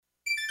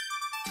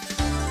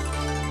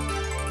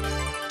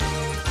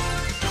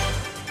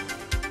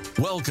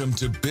Welcome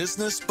to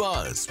Business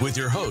Buzz with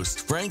your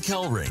host, Frank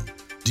Hellring.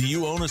 Do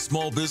you own a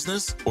small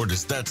business, or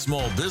does that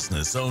small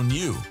business own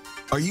you?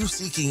 Are you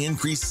seeking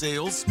increased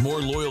sales,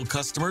 more loyal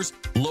customers,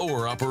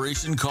 lower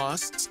operation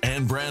costs,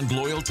 and brand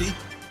loyalty?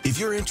 If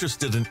you're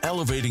interested in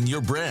elevating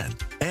your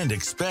brand and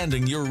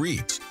expanding your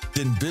reach,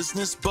 then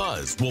Business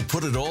Buzz will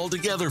put it all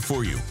together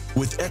for you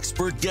with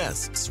expert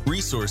guests,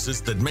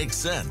 resources that make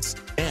sense,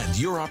 and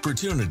your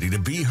opportunity to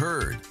be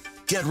heard.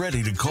 Get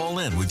ready to call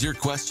in with your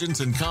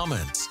questions and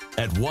comments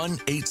at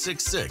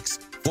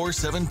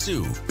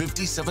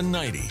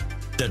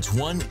 1-866-472-5790. That's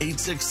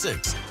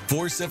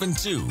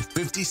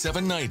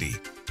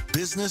 1-866-472-5790.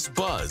 Business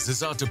Buzz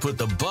is out to put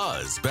the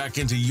buzz back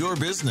into your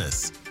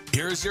business.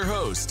 Here's your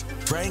host,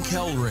 Frank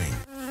Hellring.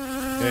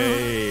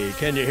 Hey,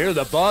 can you hear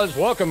the buzz?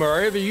 Welcome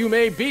wherever you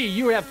may be.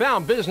 You have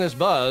found Business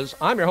Buzz.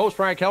 I'm your host,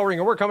 Frank Hellring,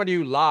 and we're coming to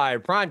you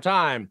live, prime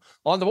time,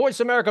 on the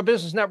Voice America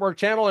Business Network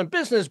channel. And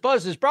Business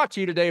Buzz is brought to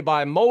you today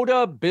by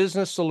Moda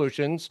Business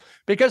Solutions,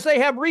 because they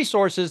have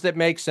resources that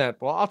make sense.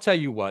 Well, I'll tell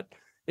you what,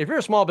 if you're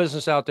a small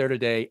business out there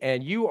today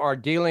and you are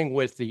dealing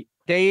with the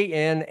day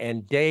in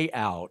and day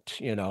out,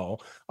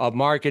 of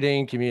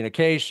marketing,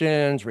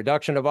 communications,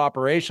 reduction of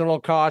operational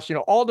costs,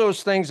 all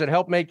those things that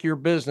help make your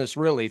business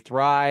really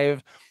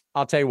thrive,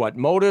 I'll tell you what,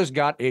 Moda's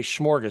got a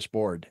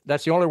smorgasbord.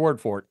 That's the only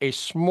word for it, a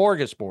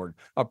smorgasbord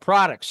of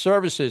products,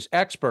 services,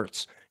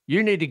 experts.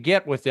 You need to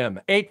get with them.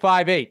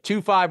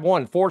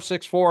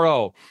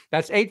 858-251-4640.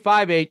 That's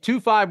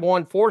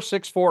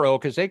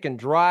 858-251-4640, because they can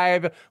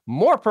drive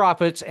more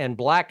profits and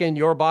blacken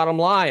your bottom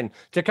line.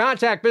 To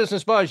contact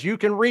Business Buzz, you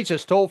can reach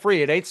us toll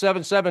free at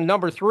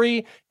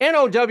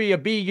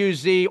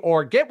 877-3-NOWBUZ,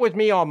 or get with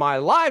me on my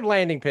live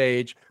landing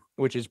page,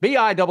 which is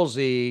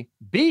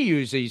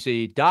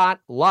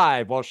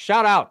BIZZBUZZ.live. Well,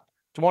 shout out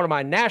to one of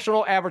my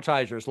national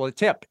advertisers,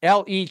 Letip,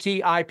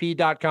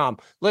 LETIP.com.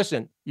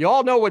 Listen, you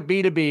all know what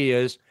B2B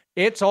is.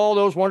 It's all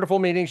those wonderful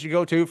meetings you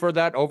go to for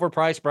that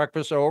overpriced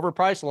breakfast or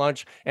overpriced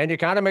lunch, and you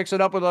kind of mix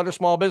it up with other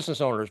small business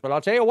owners. But I'll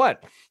tell you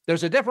what,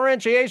 there's a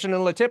differentiation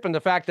in Letip in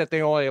the fact that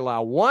they only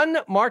allow one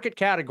market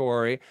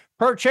category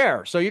per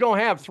chair. So you don't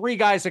have three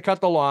guys that cut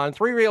the lawn,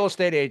 three real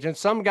estate agents,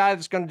 some guy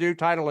that's going to do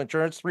title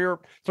insurance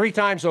three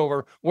times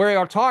over. We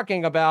are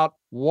talking about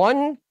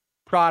one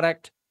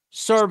product,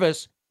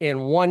 service,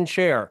 in one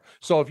chair.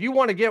 So if you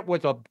want to get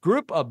with a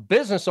group of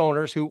business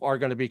owners who are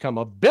going to become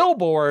a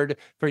billboard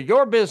for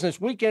your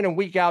business week in and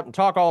week out and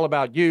talk all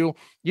about you,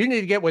 you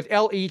need to get with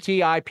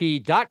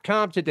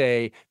letip.com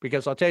today,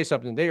 because I'll tell you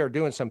something, they are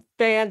doing some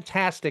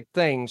fantastic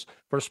things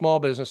for small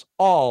business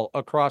all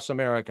across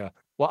America.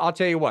 Well, I'll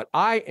tell you what,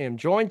 I am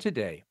joined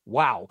today.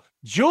 Wow.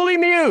 Julie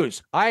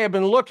Muse. I have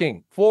been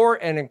looking for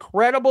an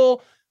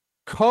incredible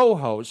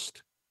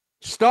co-host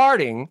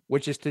starting,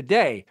 which is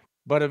today,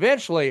 but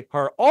eventually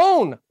her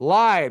own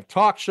live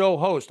talk show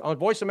host on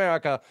Voice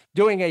America,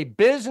 doing a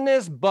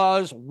Business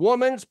Buzz,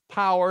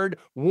 women's-powered,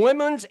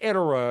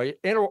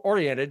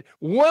 women's-oriented,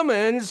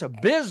 women's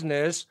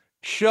business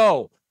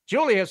show.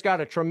 Julie has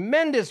got a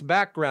tremendous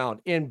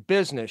background in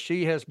business.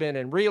 She has been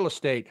in real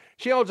estate.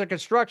 She owns a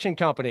construction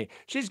company.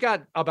 She's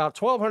got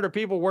about 1,200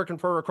 people working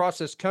for her across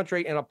this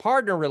country in a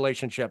partner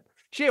relationship.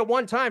 She at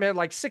one time had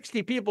like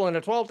 60 people in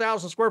a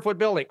 12,000 square foot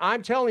building.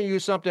 I'm telling you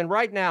something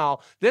right now.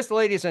 This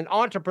lady's an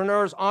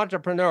entrepreneur's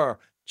entrepreneur.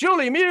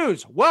 Julie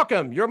Muse,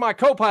 welcome. You're my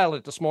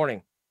co-pilot this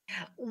morning.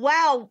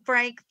 Wow,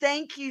 Frank,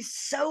 thank you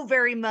so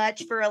very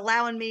much for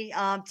allowing me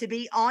to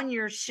be on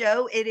your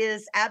show. It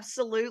is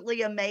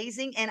absolutely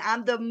amazing. And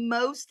I'm the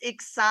most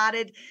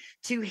excited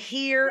to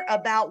hear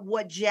about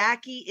what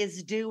Jackie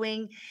is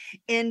doing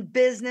in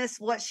business,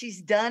 what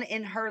she's done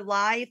in her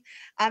life.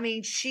 I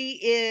mean, she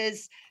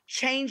is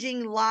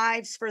changing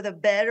lives for the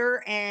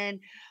better. And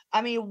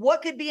I mean,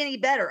 what could be any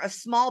better? A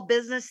small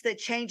business that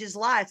changes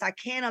lives. I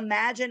can't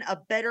imagine a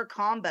better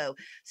combo.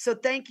 So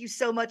thank you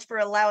so much for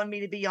allowing me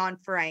to be on,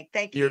 Frank.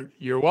 Thank you.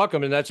 You're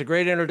welcome. And that's a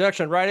great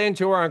introduction right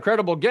into our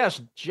incredible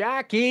guest,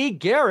 Jackie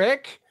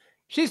Garrick.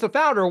 She's the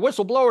founder of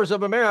Whistleblowers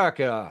of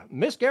America.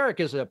 Miss Garrick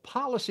is a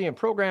policy and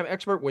program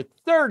expert with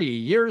 30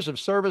 years of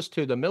service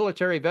to the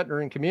military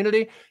veteran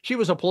community. She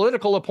was a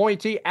political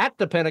appointee at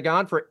the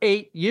Pentagon for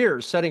 8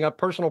 years, setting up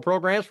personal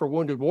programs for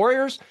wounded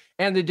warriors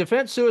and the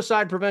Defense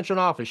Suicide Prevention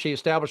Office. She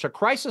established a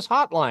crisis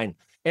hotline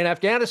in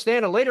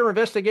Afghanistan and later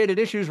investigated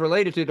issues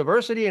related to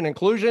diversity and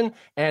inclusion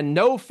and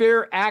No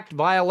Fear Act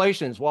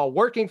violations. While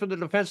working for the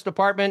Defense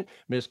Department,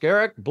 Ms.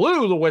 Garrick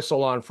blew the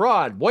whistle on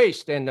fraud,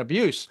 waste, and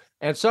abuse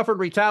and suffered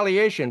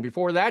retaliation.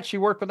 Before that, she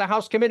worked for the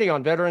House Committee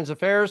on Veterans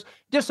Affairs,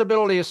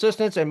 Disability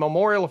Assistance, and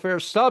Memorial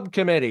Affairs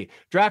Subcommittee,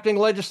 drafting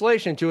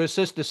legislation to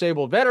assist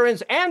disabled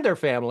veterans and their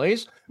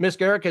families. Ms.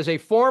 Garrick is a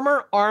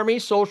former Army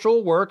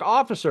social work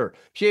officer.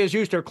 She has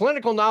used her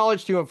clinical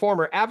knowledge to inform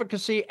her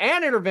advocacy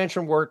and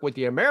intervention work with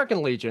the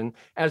American Legion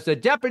as the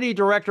Deputy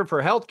Director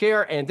for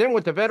Healthcare and then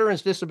with the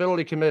Veterans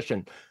Disability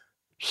Commission.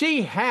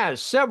 She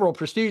has several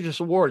prestigious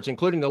awards,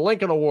 including the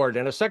Lincoln Award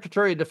and a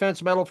Secretary of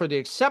Defense Medal for the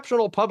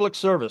exceptional public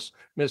service.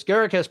 Ms.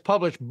 Garrick has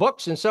published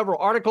books and several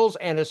articles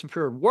and has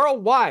appeared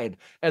worldwide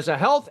as a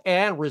health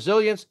and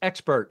resilience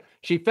expert.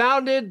 She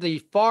founded the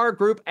FAR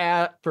Group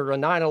after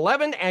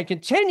 9/11 and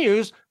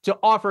continues to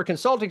offer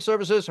consulting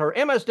services. Her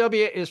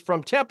MSW is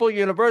from Temple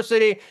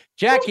University.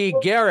 Jackie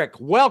Garrick,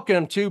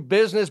 welcome to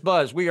Business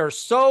Buzz. We are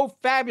so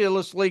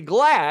fabulously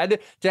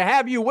glad to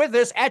have you with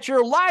us at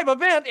your live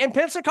event in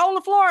Pensacola,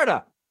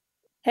 Florida.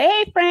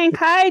 Hey, Frank.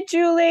 Hi,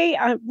 Julie.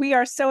 We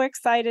are so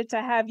excited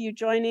to have you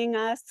joining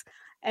us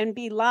and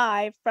be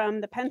live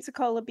from the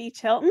Pensacola Beach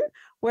Hilton,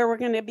 where we're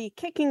going to be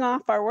kicking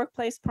off our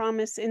Workplace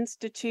Promise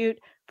Institute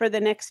for the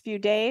next few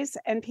days.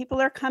 And people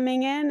are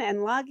coming in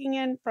and logging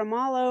in from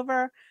all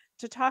over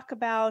to talk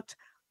about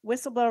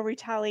whistleblower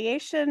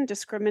retaliation,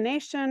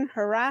 discrimination,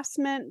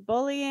 harassment,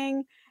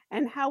 bullying,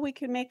 and how we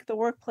can make the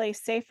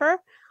workplace safer.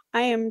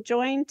 I am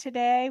joined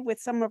today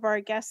with some of our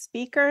guest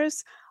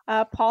speakers,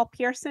 Paul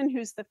Pearson,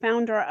 who's the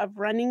founder of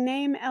Running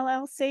Name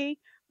LLC,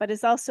 but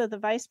is also the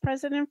vice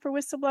president for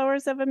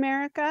Whistleblowers of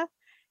America,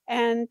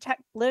 and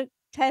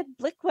Ted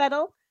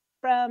Blickweddle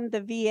from the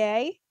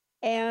VA,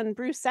 and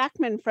Bruce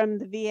Sackman from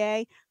the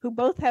VA, who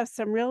both have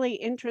some really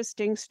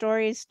interesting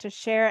stories to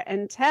share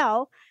and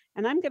tell.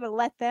 And I'm going to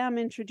let them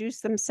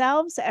introduce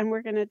themselves, and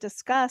we're going to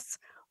discuss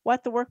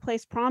what the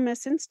Workplace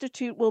Promise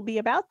Institute will be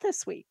about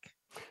this week.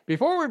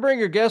 Before we bring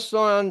your guests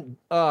on,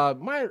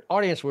 my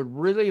audience would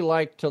really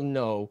like to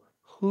know,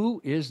 who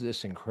is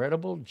this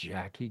incredible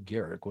Jackie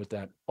Garrick with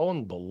that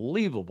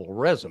unbelievable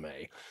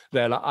resume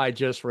that I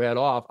just read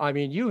off? I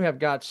mean, you have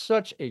got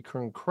such a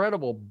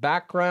incredible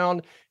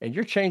background, and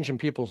you're changing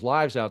people's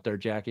lives out there,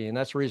 Jackie, and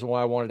that's the reason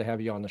why I wanted to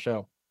have you on the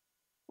show.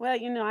 Well,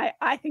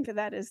 I think of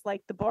that as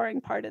like the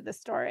boring part of the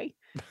story.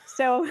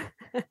 So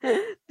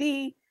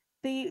the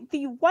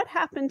what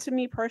happened to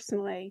me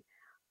personally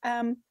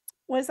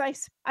was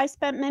I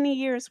spent many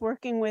years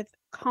working with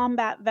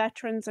combat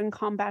veterans and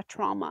combat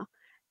trauma,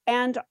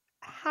 and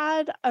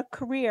had a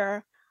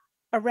career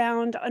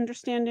around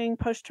understanding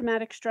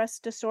post-traumatic stress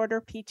disorder,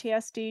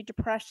 PTSD,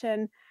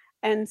 depression,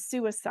 and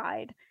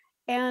suicide.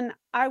 And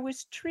I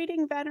was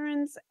treating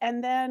veterans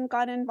and then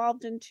got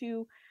involved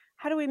into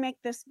how do we make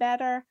this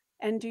better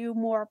and do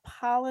more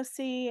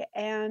policy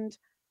and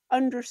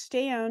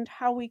understand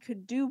how we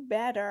could do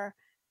better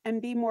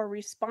and be more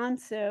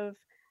responsive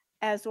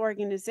as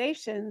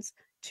organizations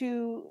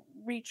to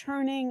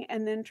returning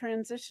and then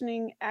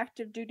transitioning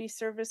active duty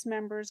service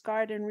members,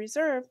 Guard and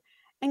Reserve,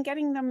 and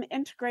getting them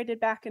integrated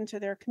back into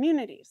their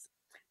communities.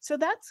 So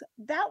that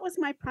was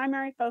my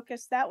primary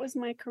focus. That was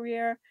my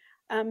career.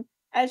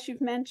 As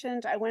you've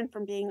mentioned, I went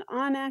from being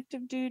on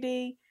active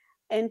duty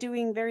and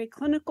doing very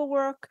clinical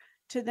work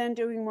to then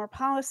doing more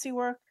policy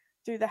work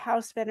through the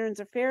House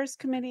Veterans Affairs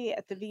Committee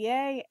at the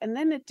VA and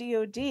then at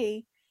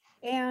DOD.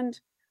 And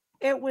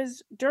it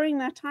was during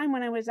that time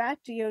when I was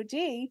at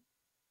DOD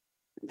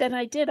that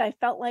I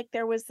felt like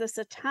there was this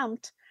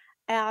attempt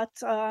at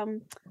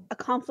a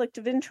conflict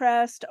of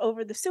interest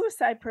over the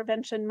suicide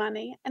prevention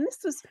money. And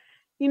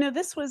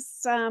this was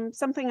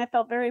something I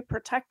felt very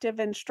protective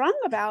and strong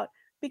about,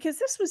 because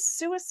this was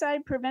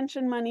suicide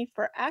prevention money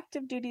for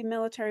active duty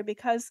military,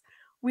 because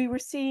we were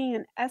seeing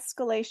an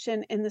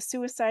escalation in the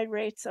suicide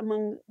rates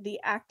among the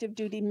active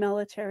duty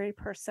military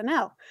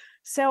personnel.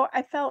 So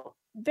I felt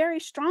very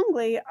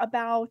strongly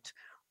about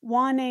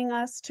wanting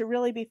us to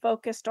really be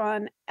focused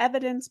on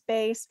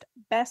evidence-based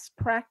best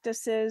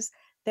practices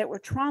that were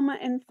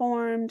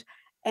trauma-informed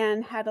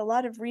and had a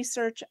lot of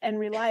research and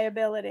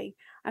reliability.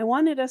 I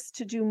wanted us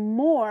to do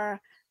more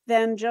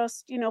than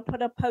just,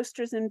 put up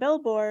posters and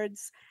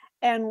billboards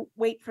and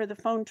wait for the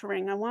phone to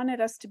ring. I wanted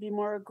us to be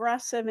more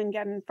aggressive and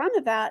get in front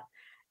of that.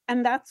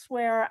 And that's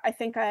where I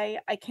think I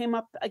came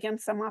up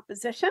against some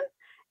opposition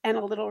and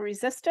a little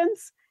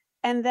resistance.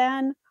 And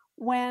then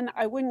when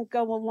I wouldn't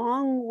go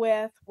along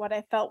with what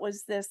I felt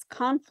was this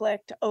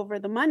conflict over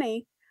the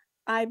money,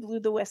 I blew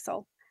the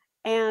whistle.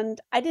 And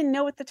I didn't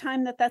know at the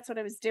time that that's what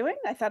I was doing.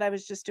 I thought I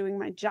was just doing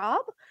my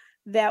job,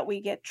 that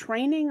we get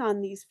training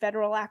on these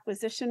federal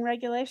acquisition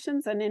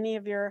regulations, and any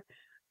of your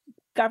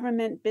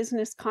government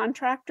business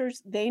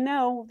contractors, they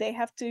know they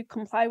have to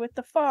comply with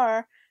the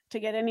FAR to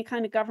get any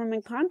kind of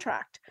government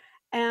contract.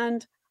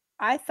 And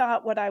I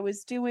thought what I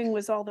was doing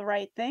was all the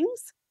right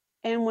things.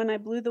 And when I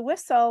blew the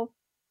whistle,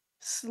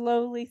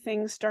 slowly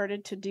things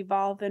started to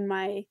devolve in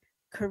my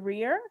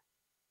career,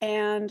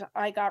 and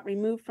I got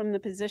removed from the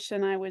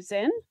position I was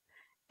in,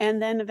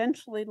 and then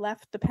eventually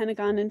left the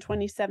Pentagon in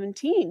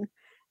 2017.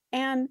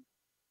 And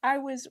I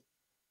was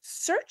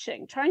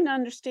searching, trying to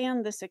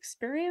understand this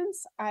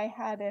experience. I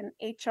had an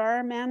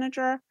HR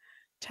manager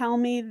tell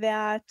me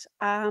that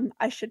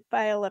I should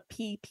file a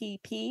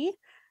PPP,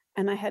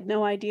 and I had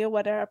no idea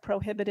what a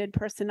prohibited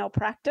personnel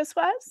practice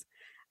was.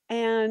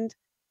 And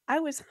I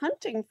was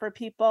hunting for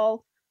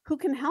people who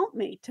can help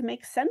me to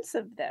make sense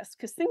of this,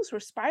 because things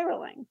were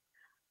spiraling.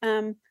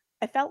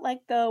 I felt like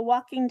the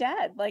Walking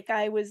Dead. Like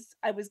I was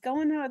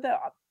going to the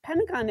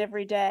Pentagon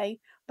every day,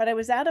 but I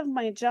was out of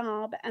my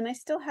job and I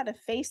still had to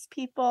face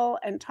people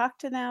and talk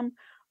to them,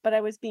 but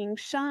I was being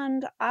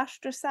shunned,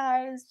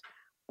 ostracized,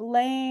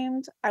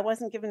 blamed. I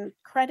wasn't given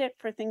credit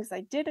for things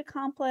I did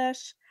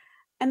accomplish.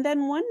 And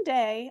then one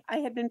day I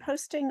had been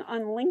posting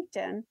on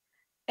LinkedIn,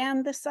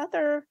 and this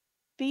other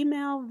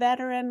female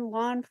veteran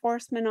law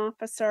enforcement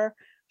officer,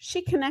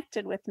 she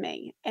connected with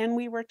me and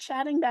we were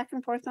chatting back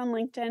and forth on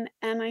LinkedIn.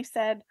 And I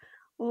said,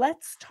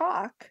 let's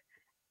talk.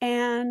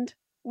 And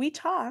we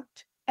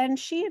talked, and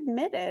she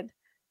admitted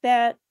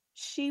that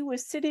she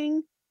was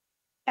sitting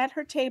at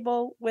her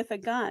table with a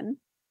gun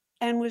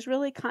and was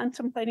really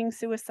contemplating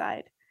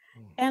suicide.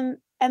 Mm.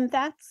 And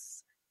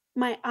that's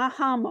my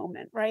aha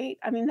moment, right?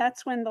 I mean,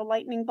 that's when the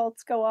lightning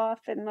bolts go off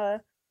and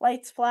the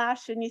lights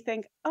flash and you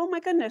think, "Oh my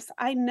goodness,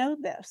 I know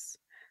this.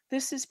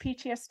 This is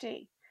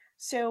PTSD."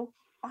 So,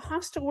 a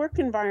hostile work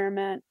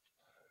environment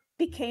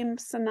became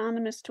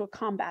synonymous to a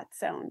combat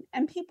zone,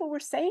 and people were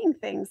saying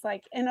things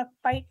like, "In a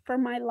fight for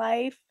my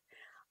life,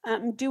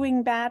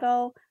 doing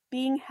battle,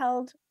 being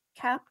held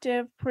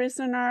captive,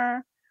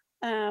 prisoner,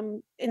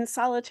 in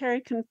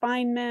solitary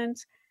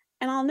confinement."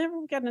 And I'll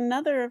never forget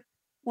another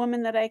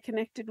woman that I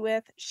connected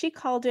with. She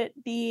called it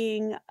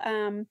being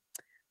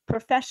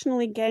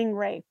professionally gang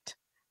raped.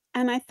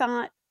 And I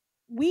thought,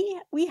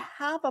 we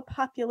have a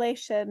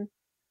population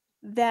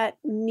that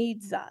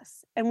needs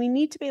us, and we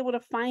need to be able to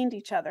find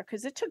each other,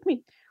 because it took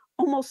me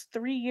almost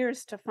 3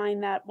 years to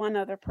find that one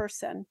other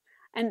person.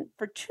 And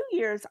for 2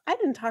 years, I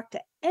didn't talk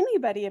to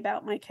anybody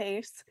about my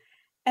case.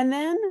 And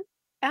then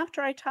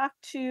after I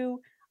talked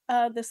to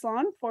this law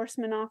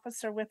enforcement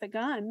officer with a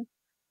gun,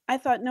 I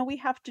thought, no, we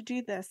have to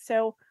do this.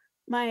 So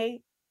my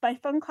my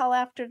phone call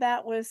after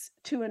that was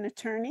to an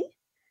attorney,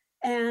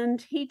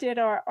 and he did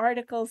our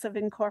articles of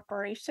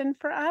incorporation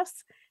for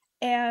us.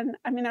 And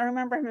I mean, I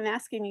remember him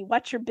asking me,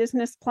 "What's your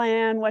business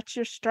plan? What's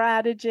your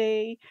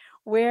strategy?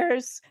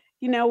 Where's,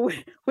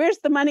 where's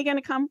the money going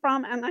to come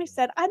from?" And I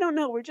said, "I don't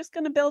know. We're just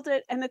going to build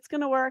it, and it's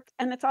going to work,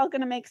 and it's all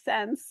going to make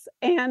sense."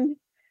 And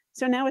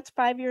so now it's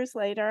 5 years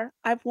later.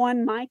 I've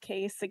won my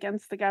case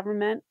against the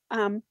government.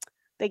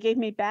 They gave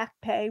me back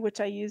pay, which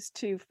I used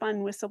to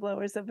fund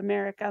Whistleblowers of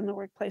America and the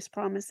Workplace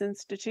Promise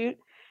Institute.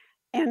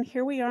 And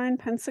here we are in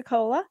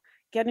Pensacola,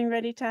 getting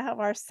ready to have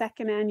our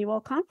second annual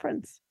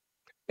conference.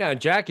 Yeah,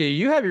 Jackie,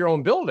 you have your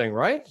own building,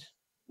 right?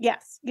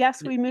 Yes,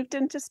 we moved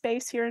into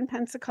space here in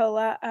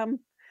Pensacola.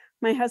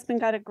 My husband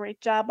got a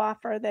great job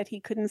offer that he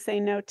couldn't say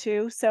no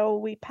to. So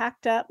we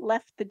packed up,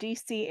 left the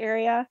DC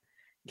area,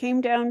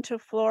 came down to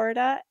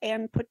Florida,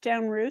 and put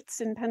down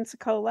roots in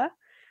Pensacola.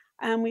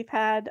 We've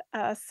had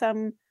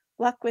some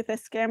luck with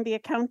Escambia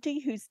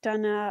County, who's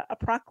done a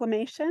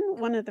proclamation,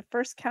 one of the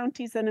first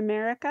counties in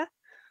America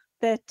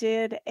that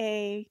did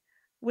a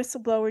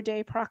Whistleblower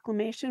Day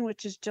proclamation,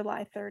 which is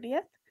July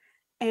 30th.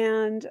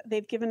 And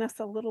they've given us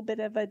a little bit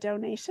of a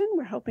donation.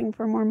 We're hoping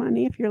for more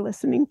money if you're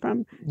listening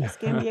from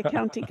Escambia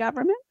County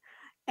government.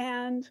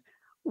 And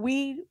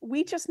we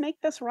just make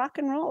this rock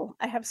and roll.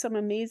 I have some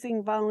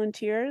amazing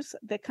volunteers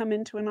that come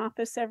into an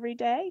office every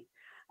day,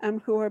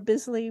 who are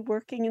busily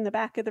working in the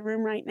back of the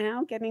room right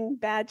now, getting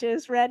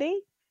badges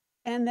ready.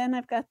 And then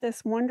I've got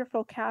this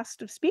wonderful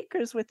cast of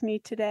speakers with me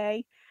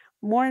today.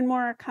 More and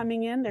more are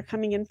coming in. They're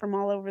coming in from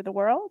all over the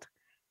world.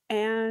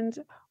 And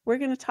we're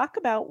going to talk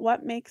about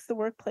what makes the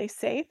workplace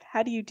safe.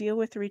 How do you deal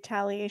with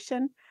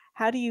retaliation?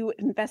 How do you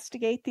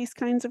investigate these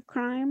kinds of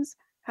crimes?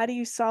 How do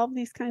you solve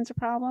these kinds of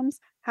problems?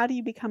 How do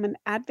you become an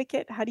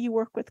advocate? How do you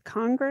work with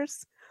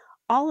Congress?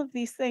 All of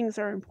these things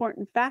are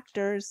important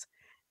factors.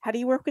 How do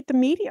you work with the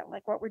media,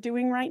 like what we're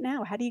doing right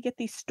now? How do you get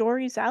these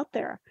stories out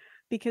there?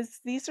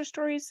 Because these are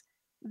stories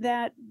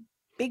that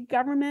big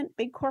government,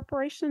 big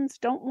corporations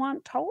don't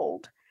want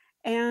told.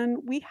 And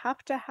we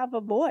have to have a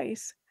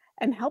voice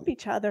and help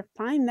each other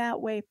find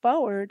that way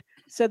forward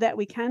so that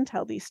we can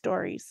tell these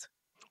stories.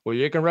 Well,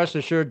 you can rest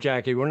assured,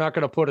 Jackie, we're not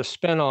going to put a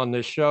spin on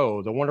this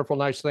show. The wonderful,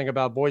 nice thing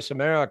about Voice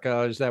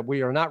America is that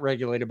we are not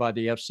regulated by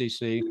the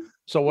FCC.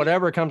 So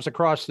whatever comes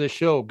across this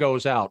show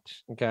goes out.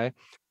 Okay.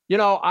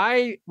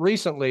 I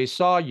recently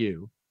saw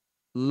you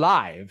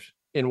live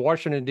in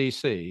Washington,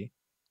 D.C.,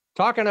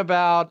 talking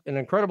about an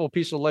incredible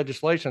piece of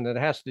legislation that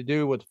has to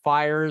do with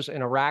fires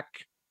in Iraq,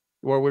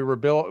 where we were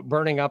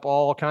burning up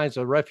all kinds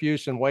of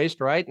refuse and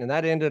waste, right? And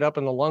that ended up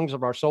in the lungs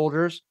of our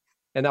soldiers.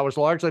 And that was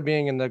largely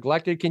being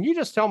neglected. Can you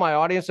just tell my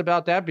audience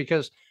about that?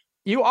 Because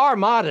you are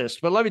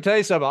modest, but let me tell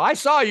you something. I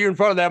saw you in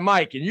front of that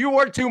mic, and you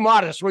weren't too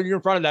modest when you're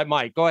in front of that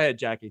mic. Go ahead,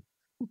 Jackie.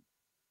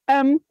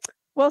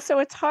 Well, so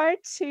it's hard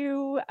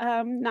to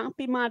not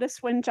be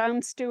modest when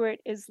Jon Stewart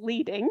is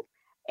leading.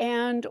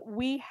 And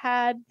we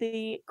had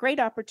the great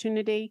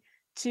opportunity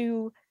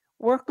to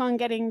work on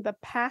getting the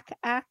PAC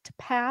Act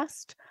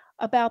passed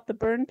about the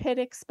burn pit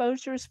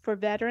exposures for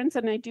veterans.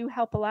 And I do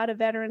help a lot of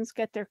veterans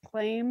get their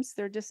claims,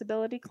 their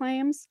disability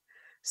claims,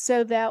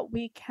 so that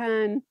we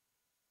can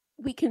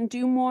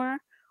do more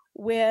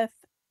with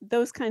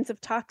those kinds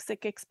of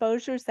toxic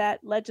exposures.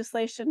 That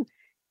legislation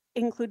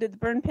included the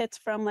burn pits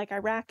from like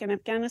Iraq and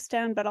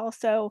Afghanistan, but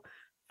also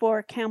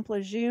for Camp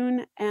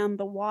Lejeune and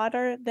the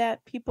water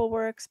that people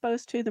were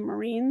exposed to, the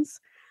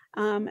Marines,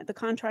 the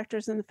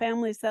contractors and the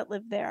families that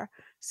live there.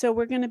 So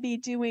we're going to be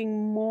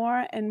doing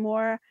more and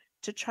more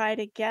to try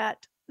to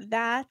get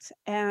that,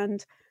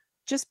 and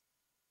just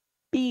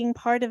being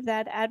part of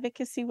that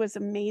advocacy was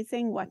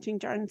amazing. Watching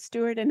Jon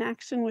Stewart in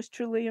action was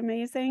truly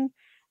amazing,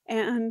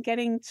 and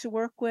getting to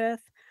work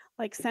with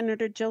like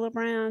Senator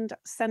Gillibrand,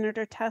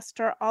 Senator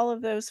Tester, all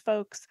of those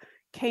folks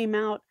came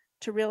out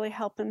to really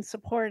help and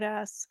support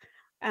us.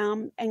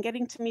 And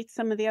getting to meet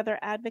some of the other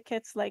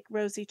advocates like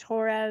Rosie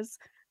Torres,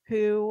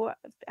 who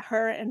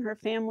her and her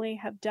family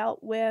have dealt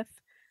with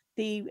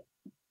the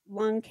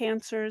lung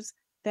cancers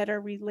that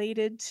are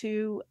related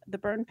to the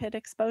burn pit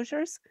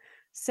exposures.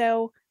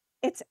 So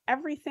it's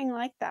everything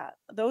like that.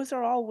 Those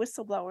are all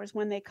whistleblowers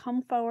when they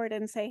come forward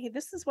and say, hey,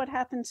 this is what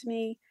happened to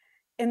me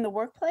in the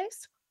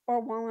workplace, or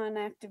while on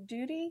active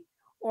duty,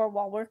 or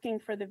while working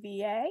for the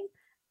VA.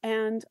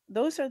 And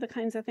those are the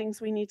kinds of things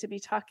we need to be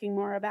talking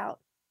more about.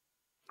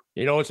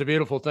 You know, what's a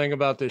beautiful thing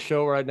about this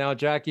show right now,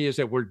 Jackie, is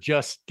that we're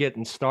just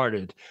getting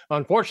started.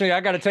 Unfortunately,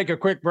 I got to take a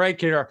quick break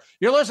here.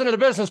 You're listening to the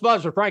Business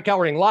Buzz with Frank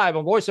Kellering live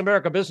on Voice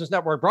America Business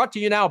Network, brought to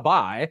you now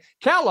by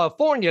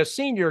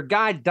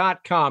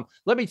CaliforniaSeniorGuide.com.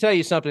 Let me tell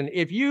you something.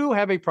 If you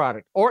have a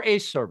product or a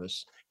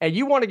service and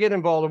you want to get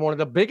involved in one of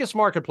the biggest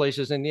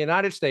marketplaces in the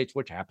United States,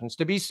 which happens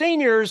to be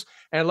seniors,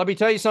 and let me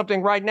tell you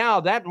something right now,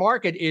 that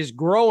market is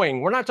growing.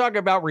 We're not talking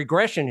about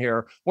regression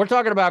here. We're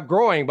talking about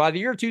growing. By the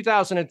year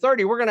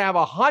 2030, we're going to have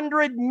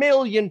 100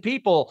 million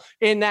people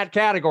in that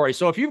category.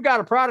 So if you've got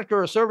a product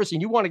or a service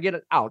and you want to get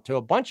it out to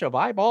a bunch of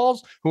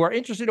eyeballs who are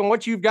interested in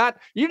what you've got,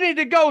 you need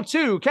to go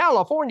to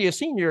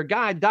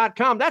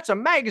CaliforniaSeniorGuide.com. That's a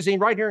magazine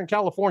right here in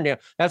California.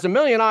 That's 1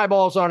 million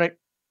eyeballs on it,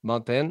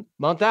 month in,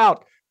 month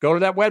out. Go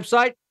to that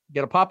website.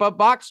 Get a pop-up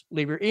box,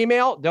 leave your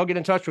email. They'll get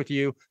in touch with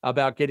you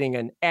about getting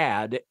an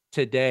ad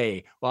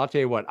today. Well, I'll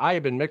tell you what, I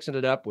have been mixing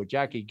it up with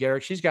Jackie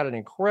Garrick. She's got an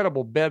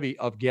incredible bevy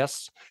of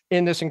guests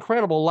in this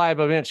incredible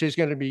live event she's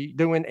going to be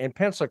doing in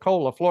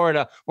Pensacola,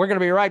 Florida. We're going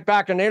to be right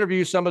back and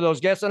interview some of those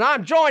guests. And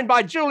I'm joined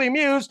by Julie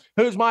Muse,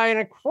 who's my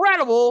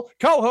incredible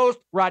co-host,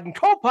 riding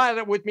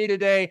co-pilot with me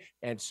today,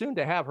 and soon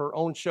to have her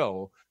own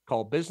show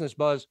called Business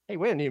Buzz. Hey,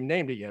 we haven't even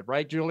named it yet,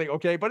 right, Julie?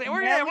 Okay, but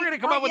we're going to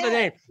come up with the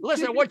name.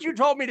 Listen, what you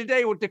told me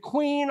today with the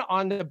queen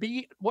on the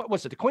bee, what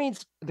was it? The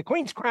queen's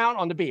crown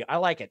on the bee. I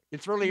like it.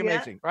 It's really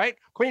amazing, right?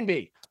 Queen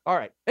bee. All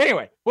right.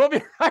 Anyway, we'll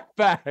be right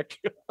back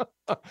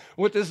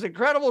with this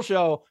incredible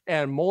show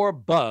and more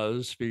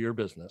buzz for your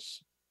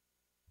business.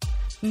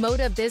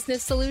 Moda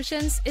Business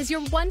Solutions is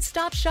your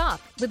one-stop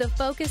shop with a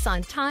focus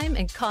on time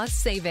and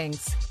cost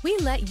savings. We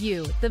let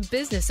you, the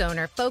business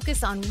owner,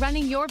 focus on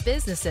running your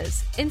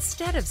businesses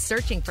instead of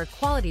searching for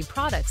quality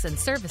products and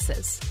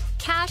services.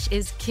 Cash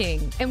is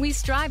king, and we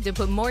strive to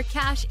put more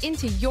cash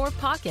into your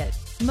pocket.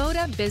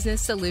 Moda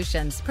Business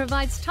Solutions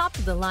provides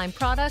top-of-the-line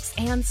products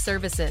and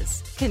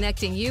services,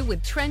 connecting you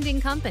with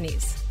trending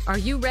companies. Are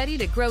you ready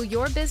to grow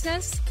your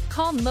business?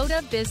 Call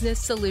Moda Business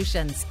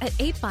Solutions at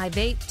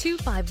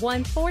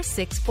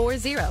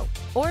 858-251-4640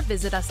 or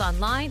visit us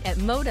online at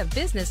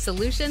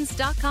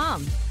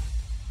modabusinesssolutions.com.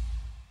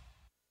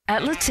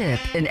 At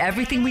LaTip, in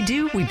everything we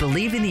do, we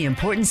believe in the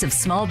importance of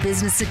small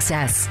business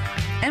success.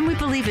 And we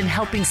believe in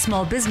helping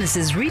small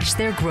businesses reach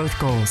their growth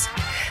goals.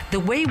 The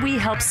way we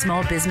help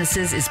small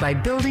businesses is by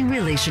building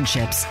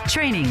relationships,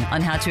 training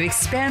on how to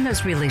expand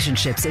those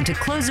relationships into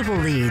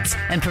closable leads,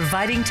 and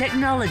providing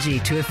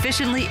technology to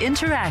efficiently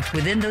interact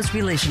within those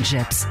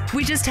relationships.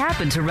 We just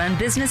happen to run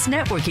business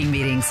networking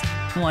meetings.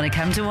 Want to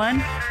come to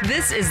one?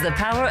 This is the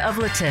power of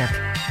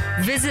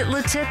LaTip. Visit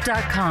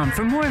latip.com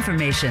for more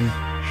information.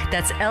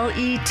 That's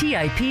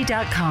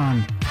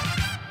LETIP.com.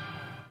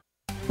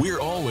 We're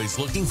always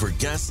looking for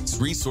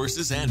guests,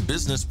 resources, and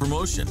business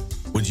promotion.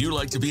 Would you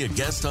like to be a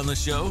guest on the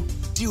show?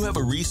 Do you have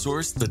a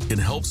resource that can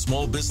help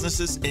small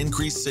businesses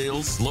increase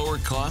sales, lower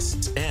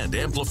costs, and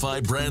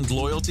amplify brand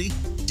loyalty?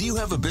 Do you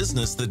have a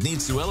business that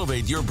needs to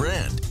elevate your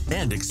brand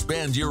and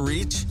expand your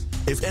reach?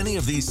 If any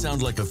of these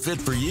sound like a fit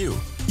for you,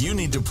 you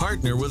need to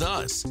partner with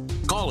us.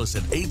 Call us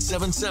at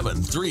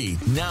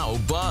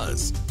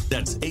 877-3-NOW-BUZZ.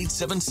 That's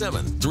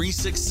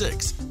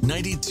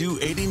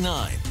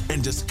 877-366-9289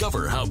 and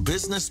discover how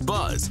Business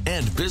Buzz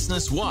and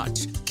Business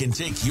Watch can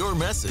take your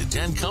message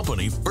and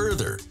company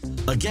further.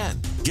 Again,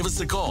 give us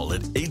a call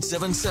at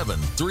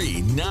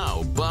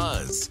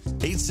 877-3-NOW-BUZZ.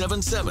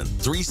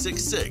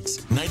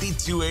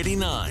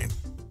 877-366-9289.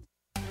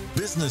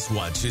 Business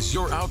Watch is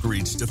your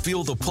outreach to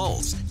feel the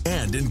pulse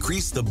and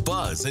increase the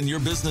buzz in your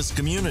business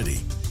community.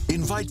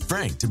 Invite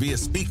Frank to be a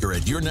speaker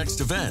at your next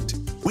event.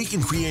 We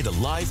can create a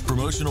live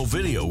promotional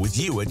video with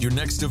you at your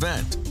next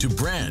event to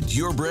brand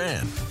your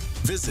brand.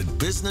 Visit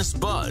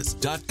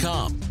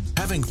businessbuzz.com.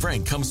 Having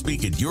Frank come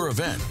speak at your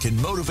event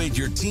can motivate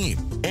your team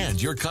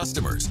and your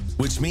customers,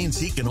 which means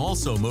he can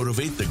also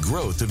motivate the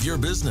growth of your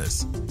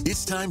business.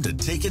 It's time to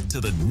take it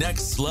to the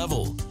next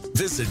level.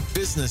 Visit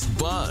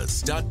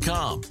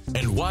businessbuzz.com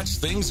and watch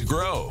things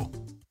grow.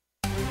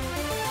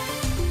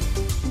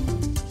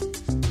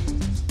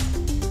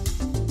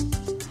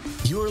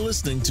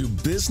 listening to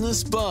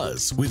Business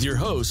Buzz with your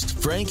host,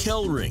 Frank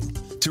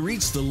Hellring. To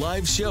reach the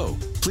live show,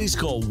 please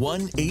call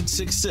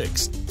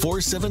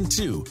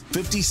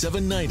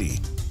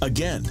 1-866-472-5790.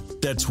 Again,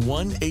 that's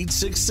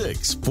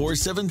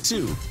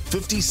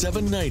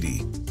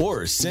 1-866-472-5790.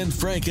 Or send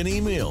Frank an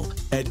email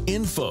at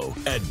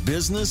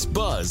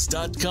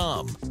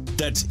info@businessbuzz.com.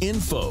 That's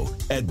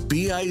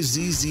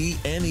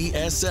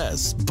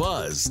info@BIZZNESS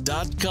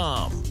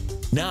buzz.com.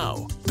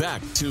 Now,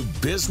 back to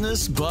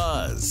Business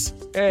Buzz.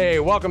 Hey,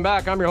 welcome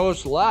back. I'm your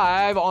host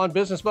live on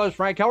Business Buzz,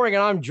 Frank Hellring, and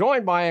I'm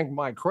joined by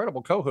my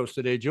incredible co-host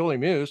today, Julie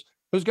Muse,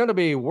 who's going to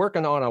be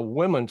working on a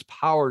women's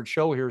powered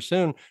show here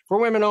soon for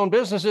women-owned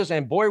businesses.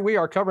 And boy, we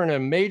are covering a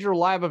major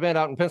live event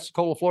out in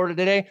Pensacola, Florida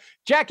today.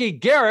 Jackie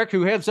Garrick,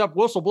 who heads up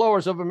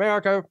Whistleblowers of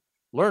America,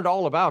 learned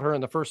all about her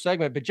in the first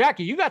segment. But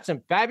Jackie, you got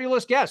some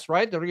fabulous guests,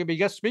 right? They're going to be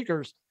guest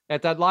speakers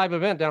at that live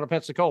event down in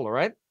Pensacola,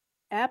 right?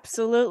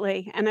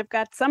 Absolutely. And I've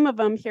got some of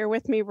them here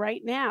with me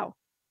right now.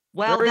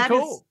 Well, Very that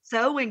cool. is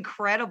so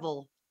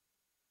incredible.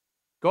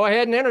 Go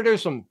ahead and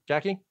introduce them,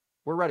 Jackie.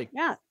 We're ready.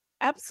 Yeah,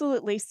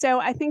 absolutely.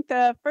 So I think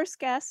the first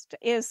guest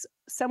is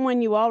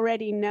someone you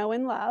already know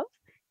and love,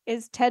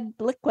 is Ted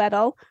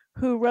Blicklettel,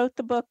 who wrote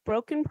the book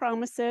Broken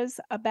Promises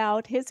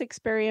about his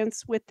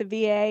experience with the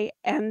VA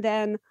and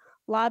then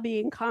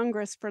lobbying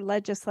Congress for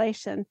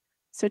legislation.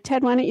 So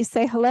Ted, why don't you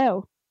say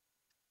hello?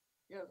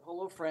 Yeah,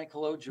 hello, Frank.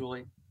 Hello,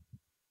 Julie.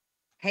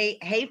 Hey,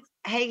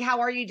 how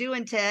are you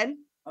doing, Ted?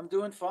 I'm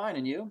doing fine,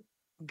 and you?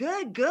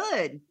 Good.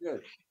 Good.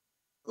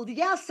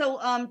 Yeah,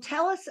 so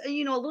tell us, a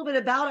little bit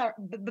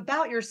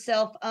about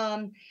yourself.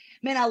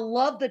 Man, I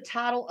love the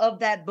title of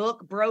that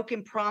book,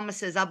 Broken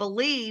Promises. I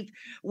believe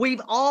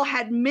we've all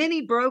had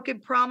many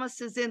broken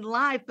promises in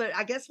life, but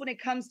I guess when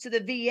it comes to the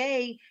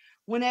VA,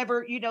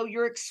 whenever,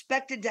 you're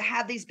expected to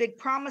have these big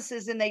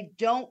promises and they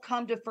don't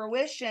come to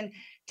fruition,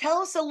 tell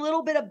us a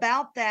little bit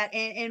about that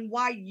and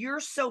why you're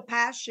so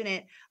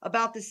passionate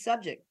about this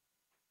subject.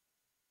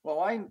 Well,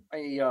 I'm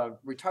a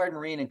retired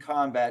Marine and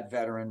combat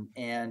veteran,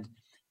 and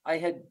I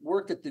had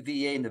worked at the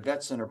VA in the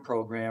Vet Center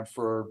program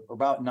for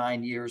about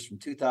 9 years, from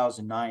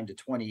 2009 to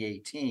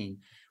 2018,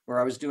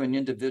 where I was doing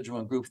individual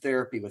and group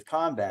therapy with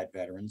combat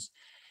veterans.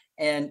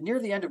 And near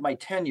the end of my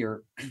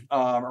tenure,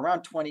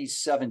 around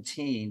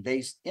 2017,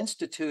 they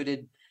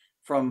instituted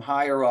from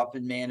higher up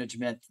in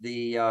management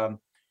the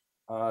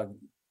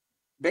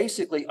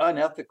basically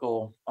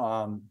unethical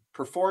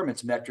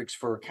performance metrics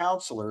for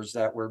counselors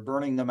that were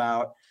burning them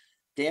out,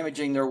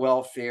 damaging their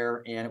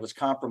welfare, and it was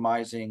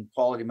compromising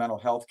quality mental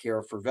health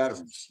care for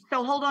veterans.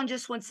 So hold on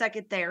just 1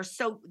 second there.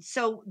 So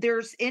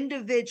there's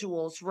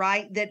individuals,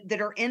 right, that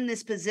are in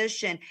this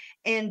position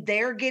and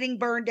they're getting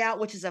burned out,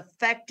 which is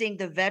affecting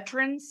the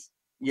veterans?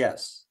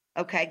 Yes.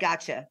 Okay,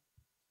 gotcha.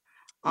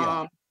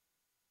 Yeah.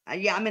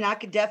 Yeah, I mean, I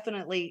could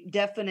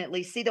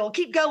definitely see that. Well,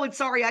 keep going.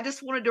 Sorry, I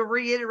just wanted to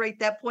reiterate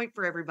that point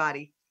for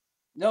everybody.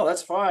 No,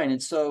 that's fine.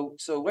 And so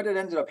what had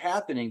ended up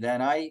happening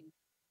then,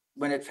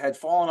 when it had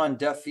fallen on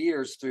deaf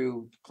ears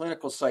through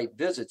clinical site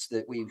visits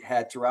that we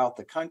had throughout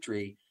the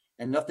country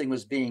and nothing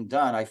was being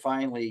done, I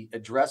finally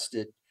addressed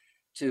it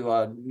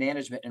to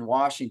management in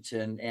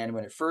Washington. And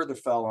when it further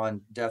fell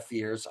on deaf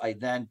ears, I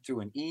then, through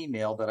an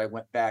email that I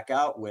went back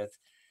out with,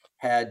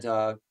 had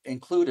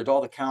included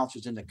all the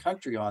counselors in the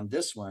country on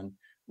this one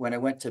when I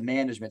went to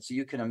management. So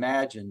you can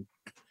imagine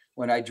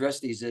when I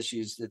addressed these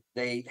issues that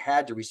they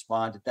had to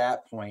respond at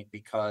that point,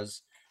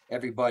 because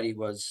everybody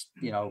was,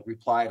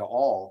 reply to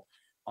all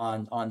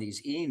on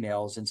these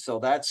emails. And so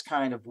that's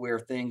kind of where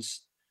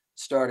things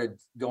started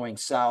going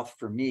south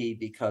for me,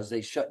 because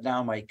they shut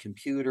down my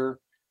computer.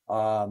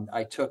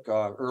 I took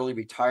early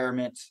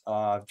retirement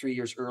 3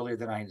 years earlier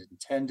than I had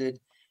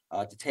intended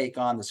to take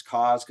on this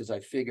cause, because I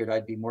figured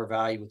I'd be more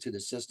valuable to the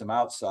system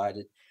outside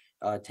it,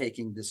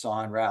 taking this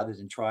on rather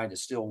than trying to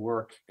still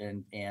work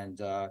and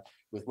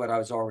with what I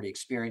was already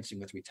experiencing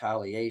with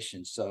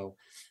retaliation. So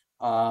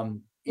Well,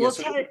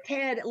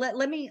 Ted,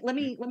 let me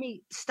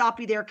stop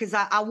you there, because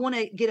I want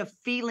to get a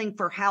feeling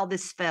for how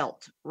this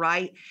felt,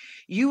 right?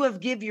 You have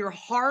give your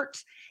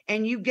heart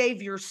and you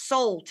gave your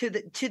soul to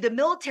the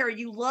military.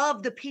 You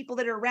love the people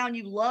that are around.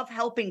 You love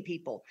helping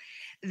people.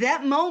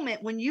 That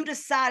moment when you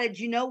decided,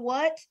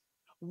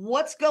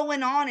 what's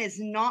going on is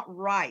not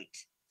right.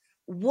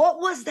 What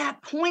was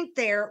that point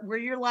there where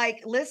you're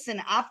like, listen,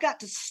 I've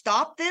got to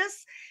stop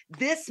this.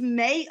 This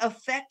may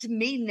affect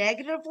me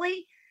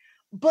negatively,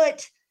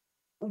 but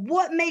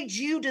what made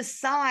you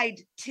decide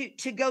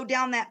to go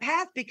down that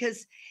path?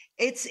 Because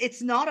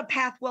it's not a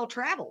path well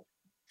traveled.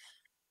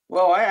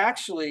 Well,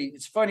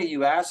 it's funny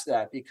you asked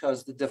that,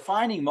 because the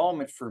defining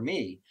moment for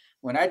me,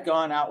 when I'd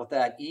gone out with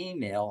that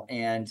email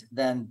and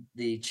then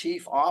the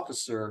chief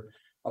officer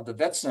of the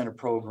Vet Center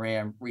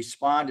program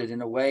responded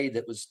in a way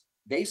that was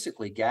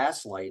basically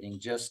gaslighting,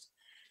 just,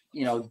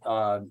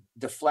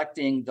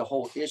 deflecting the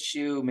whole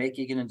issue,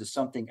 making it into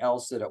something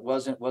else that it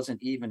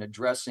wasn't even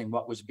addressing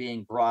what was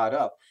being brought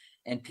up.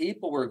 And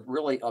people were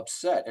really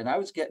upset. And I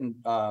was getting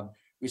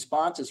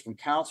responses from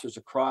counselors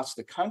across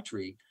the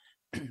country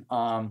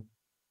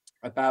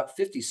about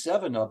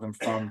 57 of them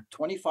from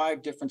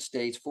 25 different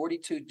states,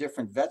 42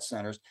 different vet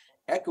centers,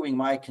 echoing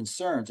my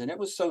concerns. And it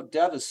was so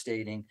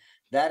devastating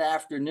that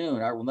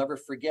afternoon. I will never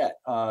forget,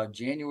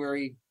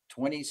 January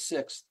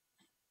 26th,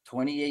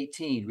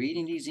 2018,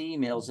 reading these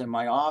emails in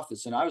my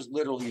office. And I was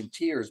literally in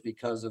tears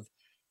because of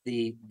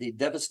the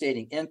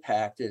devastating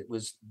impact. It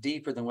was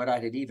deeper than what I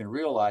had even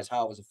realized,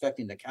 how it was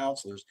affecting the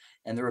counselors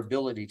and their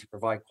ability to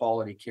provide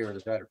quality care to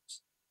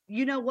veterans.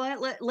 You know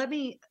what? Let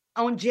me,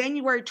 on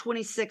January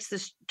 26th,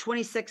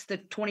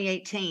 of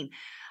 2018,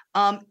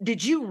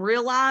 did you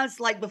realize,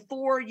 like,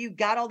 before you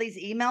got all these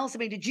emails, I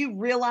mean, did you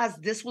realize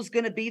this was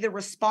going to be the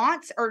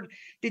response, or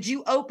did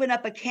you open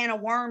up a can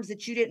of worms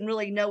that you didn't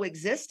really know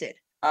existed?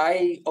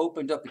 I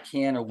opened up a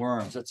can of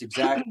worms. That's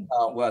exactly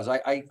how it was.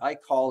 I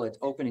call it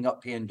opening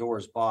up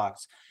Pandora's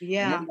box.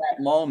 Yeah. And in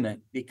that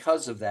moment,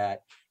 because of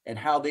that and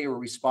how they were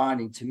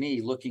responding to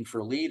me, looking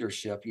for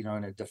leadership, in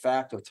a de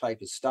facto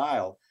type of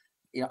style,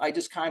 I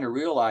just kind of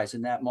realized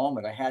in that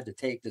moment I had to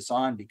take this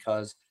on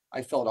because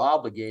I felt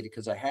obligated,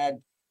 because I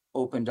had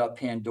opened up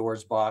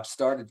Pandora's box,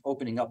 started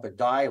opening up a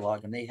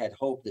dialogue, and they had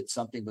hoped that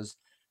something was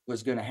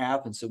going to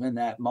happen. So in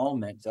that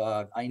moment,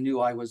 I knew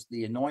I was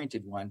the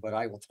anointed one, but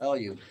I will tell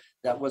you,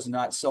 that was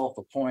not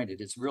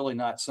self-appointed. It's really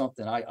not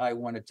something I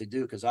wanted to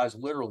do, because I was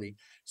literally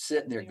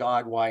sitting there,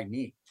 God, why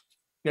me?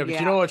 Yeah, but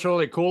you know what's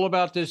really cool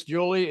about this,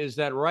 Julie, is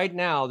that right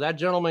now, that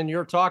gentleman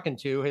you're talking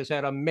to has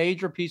had a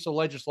major piece of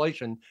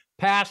legislation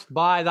passed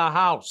by the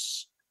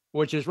House,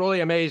 which is really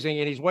amazing.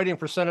 And he's waiting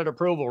for Senate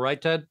approval,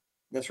 right, Ted?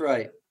 That's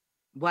right.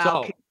 Wow.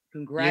 So,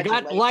 congratulations.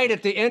 you got light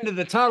at the end of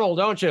the tunnel,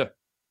 don't you?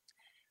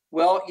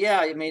 Well, yeah,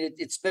 I mean,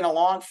 it's been a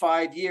long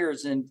 5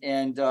 years,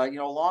 and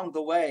along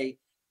the way,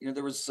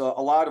 there was a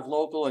lot of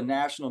local and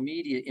national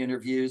media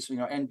interviews,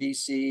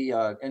 NBC,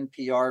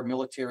 NPR,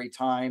 Military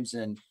Times,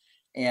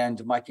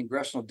 and my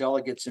congressional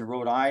delegates in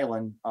Rhode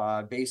Island,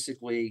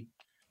 basically,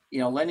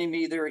 lending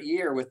me their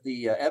ear with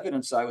the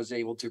evidence I was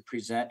able to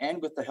present,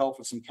 and with the help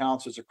of some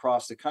counselors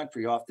across the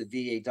country off the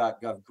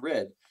VA.gov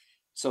grid.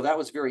 So that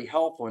was very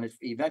helpful. And it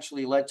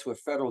eventually led to a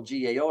federal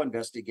GAO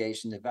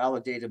investigation that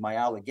validated my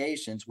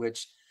allegations,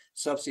 which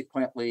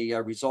subsequently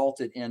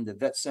resulted in the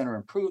Vet Center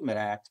Improvement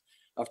Act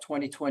of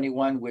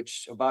 2021,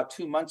 which about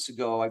 2 months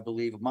ago, I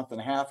believe, a month and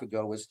a half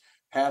ago, was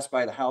passed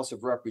by the House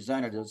of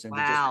Representatives. And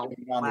we're just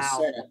waiting on the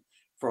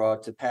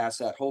Senate to pass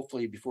that,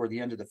 hopefully before the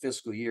end of the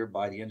fiscal year,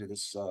 by the end of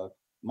this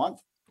month.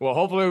 Well,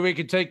 hopefully we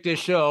can take this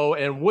show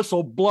and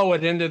whistle blow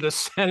it into the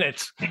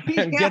Senate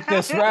and get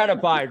this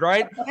ratified,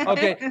 right?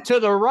 Okay,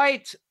 to the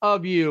right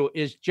of you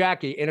is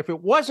Jackie. And if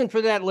it wasn't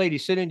for that lady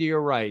sitting to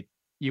your right,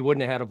 you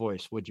wouldn't have had a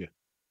voice, would you?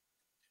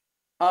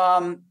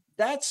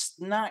 That's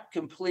not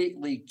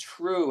completely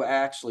true,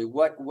 actually.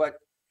 What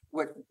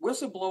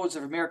Whistleblowers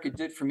of America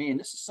did for me, and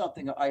this is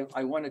something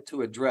I wanted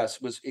to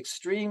address, was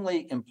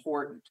extremely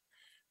important.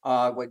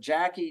 What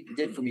Jackie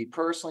did for me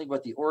personally,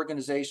 what the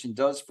organization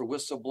does for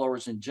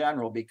whistleblowers in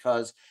general,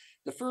 because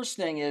the first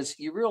thing is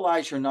you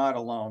realize you're not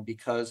alone,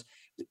 because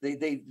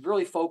they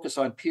really focus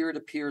on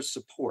peer-to-peer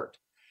support.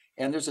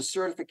 And there's a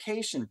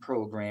certification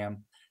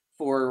program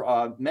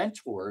for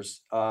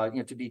mentors,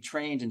 to be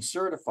trained and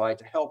certified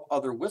to help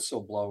other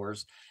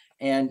whistleblowers.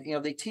 And,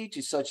 they teach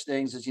you such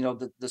things as,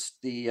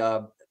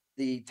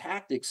 the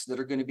tactics that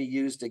are going to be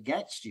used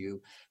against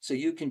you, so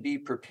you can be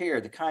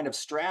prepared, the kind of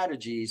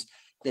strategies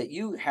that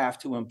you have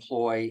to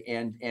employ,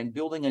 and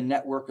building a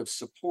network of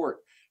support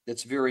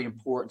that's very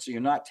important. So you're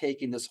not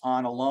taking this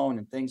on alone,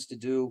 and things to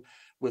do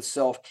with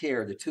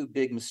self-care. The two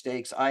big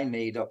mistakes I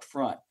made up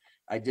front: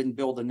 I didn't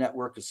build a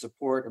network of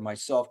support, and my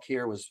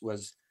self-care was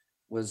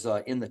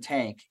in the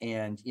tank.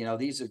 And,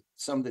 these are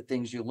some of the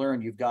things you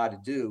learn you've got to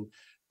do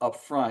up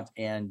front.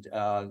 And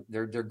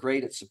they're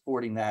great at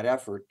supporting that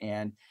effort.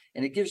 And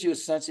it gives you a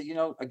sense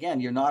that, again,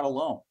 you're not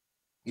alone.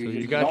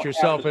 You got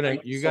yourself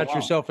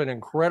an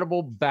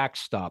incredible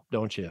backstop,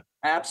 don't you?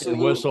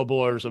 Absolutely.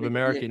 Whistleblowers of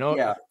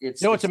America.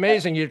 It's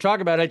amazing. You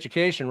talk about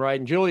education, right?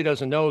 And Julie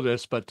doesn't know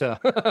this, but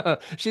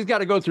she's got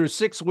to go through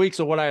 6 weeks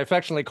of what I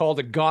affectionately call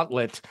the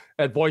gauntlet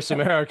at Voice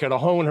America to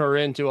hone her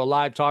into a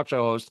live talk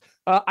show host.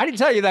 I didn't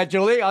tell you that,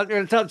 Julie. I'm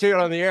going to tell you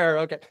on the air.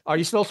 Okay. Are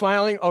you still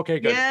smiling? Okay,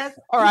 good. Yes.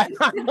 All right.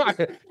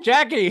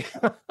 Jackie,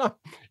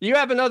 you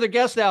have another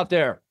guest out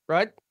there,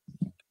 right?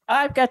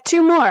 I've got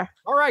two more.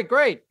 All right,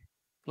 great.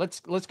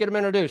 Let's get them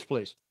introduced,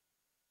 please.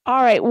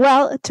 All right.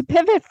 Well, to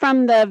pivot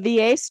from the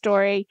VA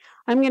story,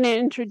 I'm going to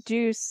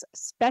introduce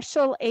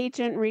Special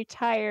Agent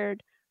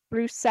Retired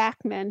Bruce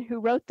Sackman, who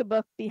wrote the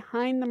book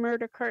Behind the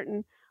Murder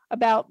Curtain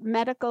about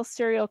medical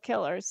serial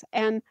killers.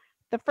 And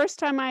the first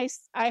time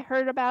I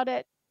heard about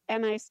it,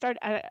 and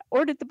I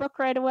ordered the book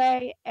right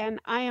away, and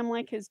I am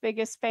like his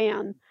biggest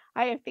fan.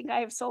 I think I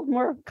have sold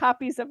more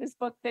copies of his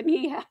book than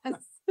he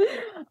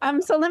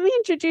has. So let me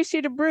introduce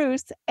you to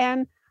Bruce,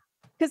 and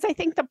because I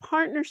think the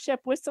partnership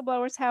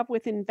whistleblowers have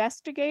with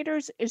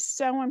investigators is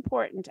so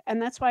important.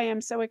 And that's why I'm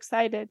so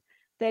excited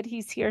that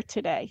he's here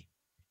today.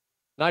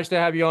 Nice to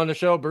have you on the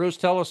show. Bruce,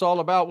 tell us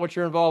all about what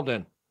you're involved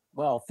in.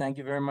 Well, thank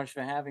you very much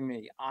for having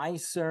me. I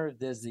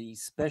served as the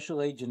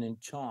special agent in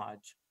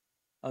charge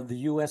of the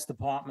U.S.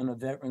 Department of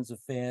Veterans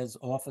Affairs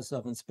Office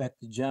of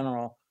Inspector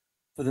General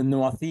for the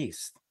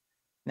Northeast.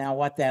 Now,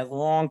 what that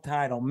long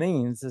title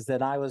means is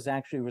that I was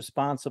actually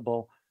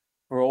responsible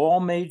for all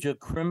major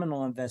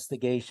criminal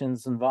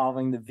investigations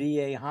involving the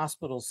VA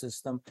hospital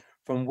system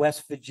from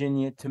West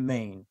Virginia to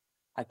Maine.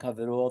 I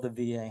covered all the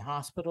VA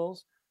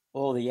hospitals,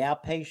 all the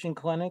outpatient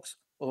clinics,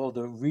 all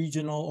the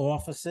regional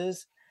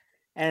offices.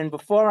 And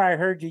before I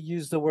heard you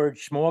use the word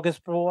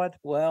smorgasbord,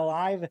 well,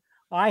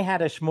 I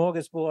had a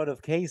smorgasbord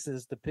of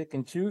cases to pick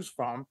and choose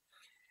from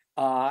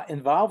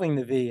involving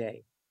the VA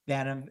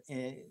that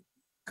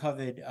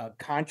covered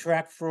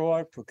contract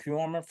fraud,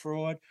 procurement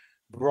fraud,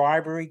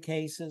 bribery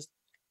cases,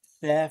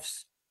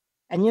 thefts.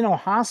 And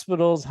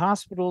hospitals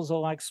are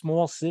like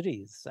small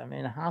cities. I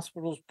mean,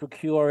 hospitals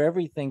procure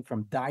everything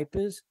from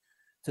diapers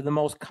to the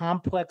most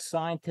complex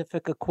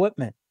scientific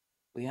equipment.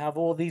 We have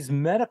all these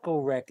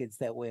medical records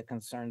that we're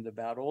concerned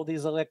about, all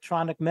these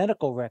electronic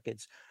medical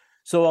records.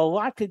 So a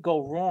lot could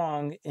go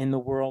wrong in the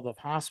world of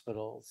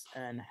hospitals.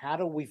 And how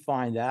do we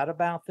find out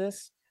about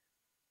this?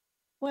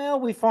 Well,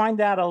 we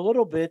find out a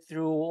little bit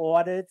through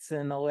audits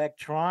and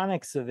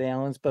electronic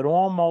surveillance, but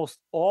almost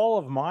all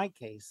of my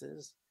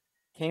cases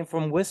came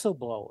from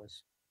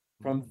whistleblowers,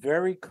 from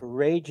very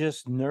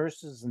courageous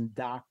nurses and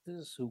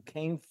doctors who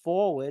came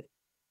forward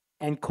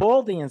and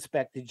called the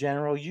inspector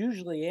general,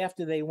 usually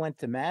after they went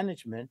to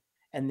management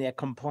and their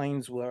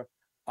complaints were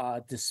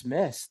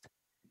dismissed.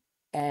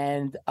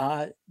 And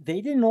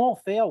they didn't all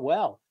fare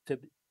well, to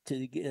tell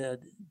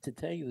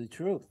you the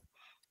truth.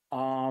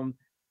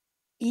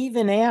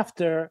 Even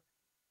after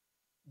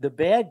the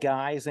bad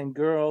guys and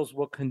girls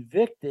were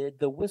convicted,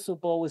 the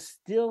whistleblowers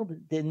still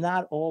did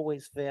not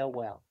always fare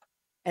well.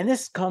 And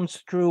this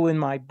comes true in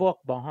my book,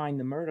 Behind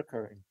the Murder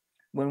Curtain,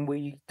 when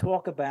we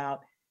talk about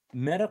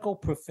medical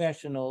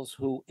professionals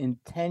who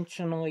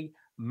intentionally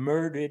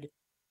murdered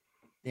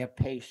their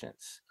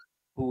patients,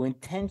 who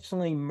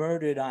intentionally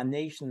murdered our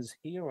nation's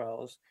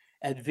heroes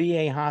at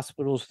VA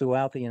hospitals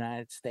throughout the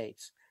United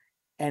States.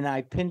 And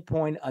I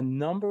pinpoint a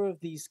number of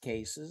these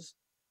cases,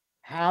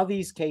 how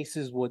these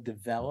cases were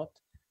developed,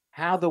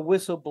 how the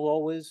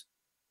whistleblowers,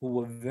 who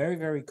were very,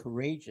 very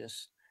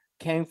courageous,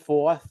 came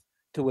forth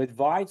to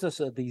advise us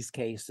of these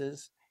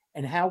cases,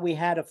 and how we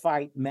had to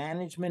fight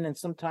management and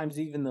sometimes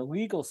even the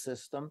legal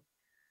system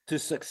to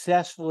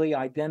successfully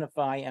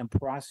identify and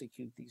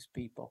prosecute these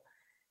people.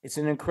 It's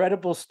an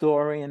incredible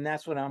story, and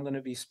that's what I'm going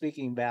to be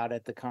speaking about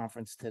at the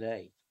conference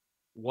today.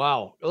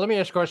 Wow. Let me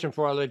ask a question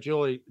before I let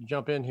Julie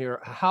jump in here.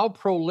 How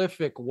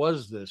prolific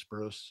was this,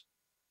 Bruce?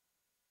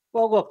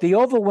 Well, look, the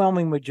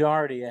overwhelming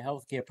majority of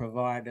healthcare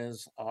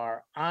providers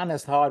are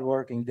honest,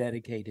 hardworking,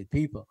 dedicated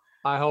people.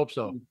 I hope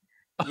so.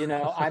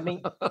 I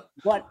mean,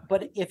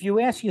 but if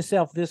you ask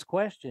yourself this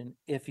question,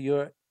 if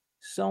you're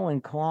so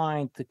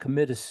inclined to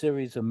commit a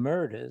series of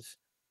murders,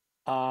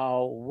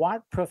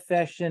 what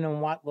profession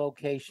and what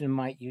location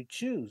might you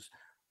choose?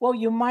 Well,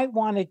 you might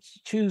want to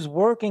choose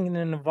working in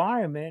an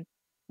environment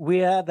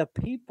where the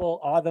people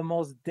are the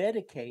most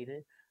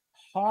dedicated,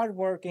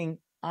 hardworking,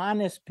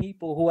 honest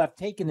people who have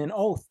taken an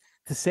oath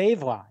to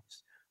save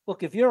lives.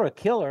 Look, if you're a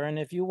killer and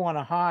if you want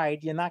to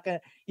hide, you're not going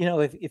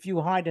to, if you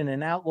hide in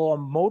an outlaw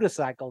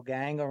motorcycle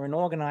gang or an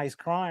organized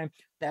crime,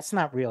 that's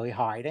not really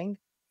hiding.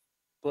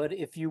 But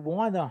if you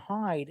want to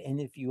hide,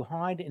 and if you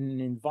hide in an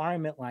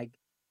environment like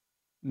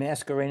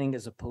masquerading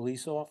as a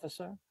police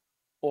officer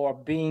or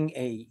being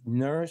a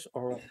nurse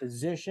or a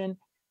physician,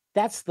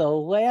 that's the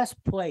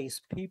last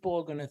place people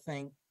are going to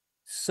think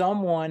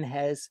someone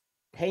has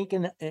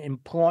taken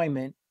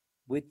employment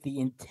with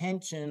the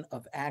intention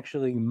of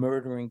actually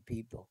murdering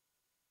people.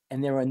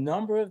 And there are a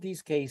number of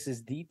these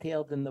cases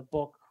detailed in the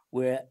book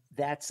where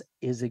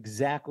is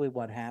exactly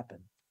what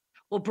happened.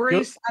 Well,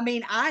 Bruce, I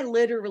mean, I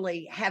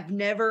literally have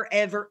never,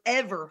 ever,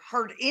 ever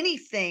heard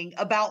anything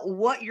about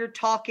what you're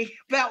talking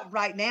about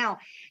right now.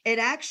 It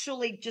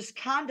actually just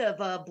kind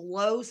of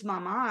blows my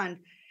mind.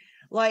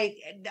 Like,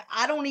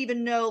 I don't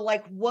even know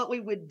like what we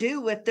would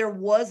do if there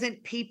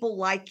wasn't people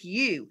like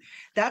you.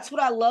 That's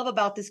what I love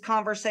about this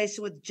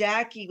conversation with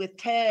Jackie, with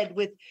Ted,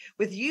 with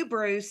you,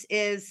 Bruce,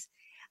 is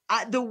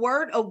the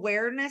word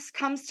awareness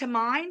comes to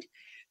mind,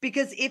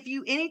 because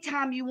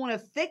anytime you want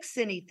to fix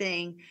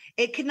anything,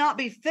 it cannot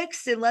be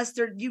fixed unless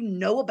you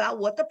know about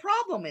what the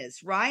problem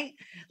is, right?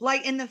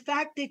 Like, and the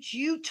fact that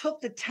you took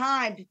the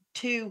time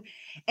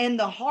and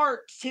the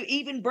heart to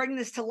even bring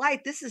this to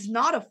light. This is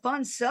not a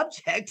fun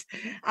subject.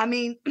 I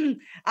mean,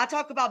 I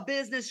talk about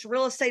business,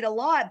 real estate a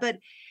lot, but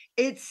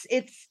it's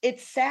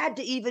sad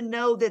to even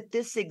know that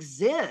this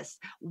exists.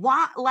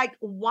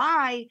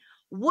 Why?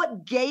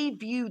 What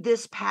gave you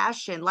this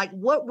passion? Like,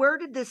 where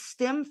did this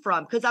stem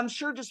from? Because I'm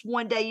sure just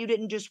one day you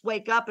didn't just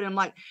wake up and I'm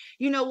like,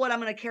 you know what, I'm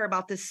going to care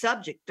about this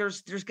subject.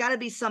 There's got to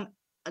be some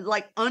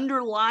like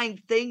underlying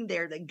thing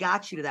there that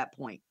got you to that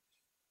point.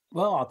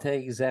 Well, I'll tell you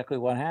exactly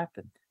what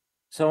happened.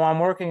 So I'm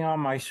working on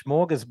my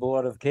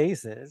smorgasbord of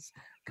cases,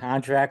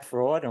 contract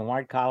fraud and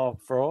white collar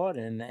fraud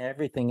and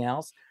everything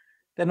else.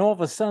 Then all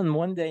of a sudden,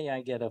 one day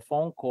I get a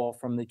phone call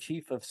from the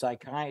chief of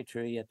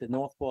psychiatry at the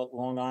Northport,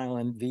 Long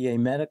Island VA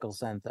Medical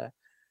Center.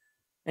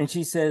 And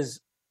she says,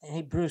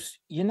 hey, Bruce,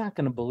 you're not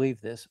going to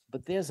believe this,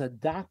 but there's a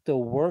doctor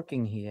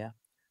working here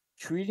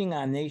treating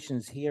our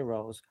nation's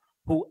heroes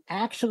who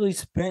actually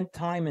spent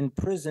time in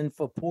prison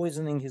for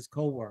poisoning his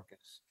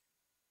coworkers.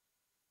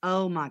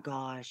 Oh my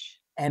gosh.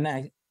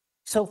 And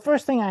so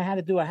first thing I had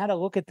to do, I had to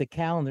look at the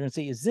calendar and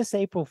see, is this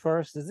April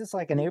 1st? Is this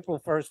like an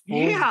April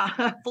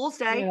 1st Fool's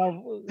Day?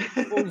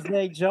 Fool's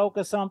Day joke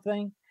or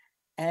something?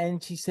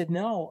 And she said,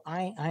 no,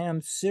 I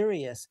am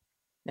serious.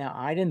 Now,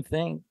 I didn't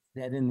think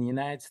that in the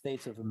United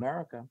States of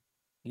America,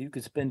 you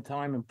could spend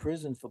time in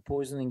prison for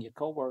poisoning your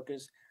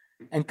coworkers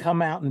and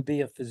come out and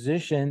be a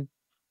physician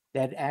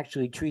that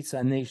actually treats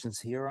our nation's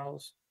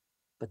heroes.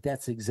 But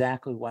that's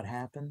exactly what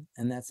happened.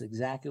 And that's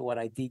exactly what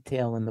I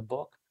detail in the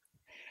book.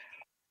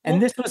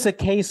 And this was a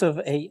case of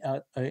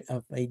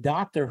a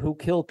doctor who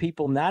killed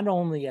people not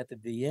only at the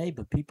VA,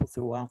 but people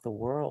throughout the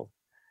world.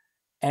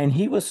 And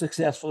he was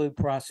successfully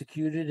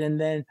prosecuted. And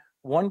then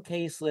one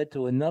case led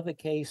to another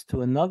case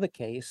to another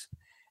case.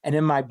 And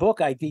in my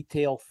book, I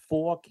detail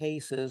 4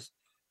 cases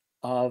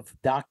of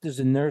doctors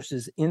and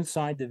nurses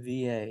inside the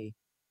VA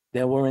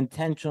that were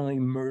intentionally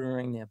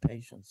murdering their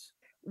patients.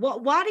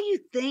 Well, why do you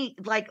think,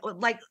 like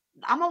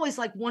I'm always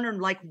like wondering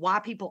like why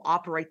people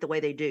operate the way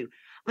they do?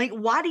 Like,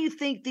 why do you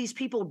think these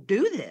people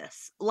do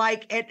this?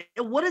 Like,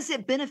 what is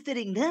it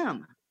benefiting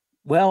them?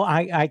 Well,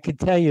 I could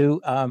tell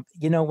you,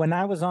 when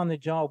I was on the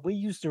job, we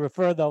used to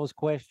refer those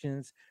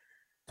questions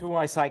to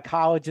our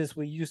psychologists.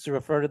 We used to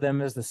refer to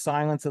them as the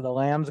Silence of the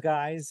Lambs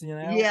guys,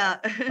 Yeah.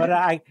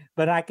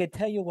 but I could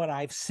tell you what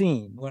I've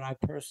seen, what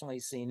I've personally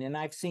seen. And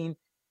I've seen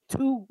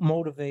 2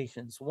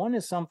 motivations. One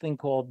is something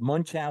called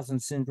Munchausen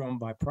syndrome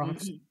by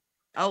proxy.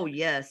 Oh,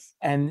 yes.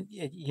 And,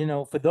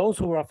 for those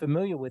who are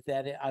familiar with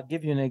that, I'll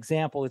give you an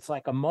example. It's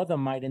like a mother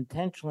might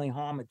intentionally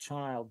harm a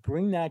child,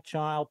 bring that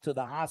child to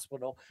the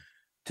hospital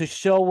to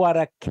show what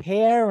a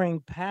caring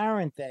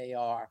parent they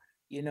are,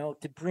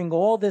 to bring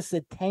all this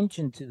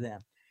attention to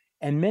them.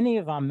 And many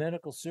of our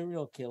medical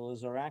serial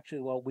killers are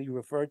actually what we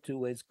refer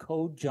to as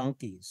code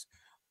junkies.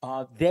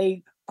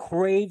 They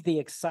crave the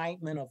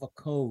excitement of a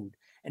code.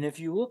 And if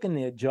you look in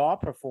their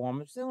job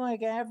performance, they're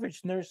like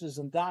average nurses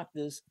and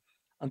doctors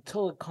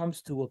until it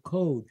comes to a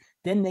code.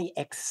 Then they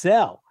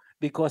excel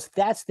because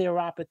that's their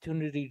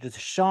opportunity to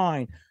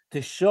shine,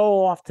 to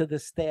show off to the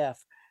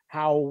staff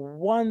how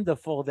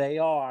wonderful they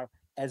are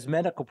as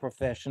medical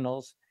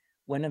professionals,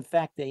 when in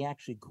fact they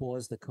actually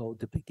caused the code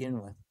to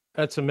begin with.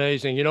 That's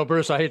amazing.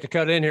 Bruce, I hate to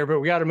cut in here, but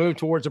we got to move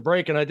towards a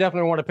break. And I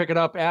definitely want to pick it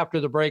up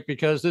after the break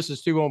because this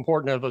is too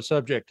important of a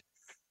subject.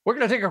 We're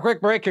going to take a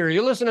quick break here.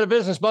 You listen to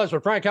Business Buzz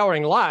with Frank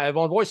Hellering live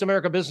on Voice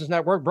America Business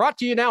Network, brought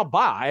to you now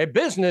by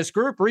Business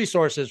Group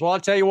Resources. Well, I'll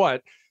tell you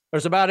what,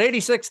 there's about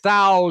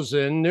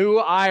 86,000 new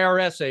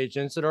IRS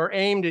agents that are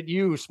aimed at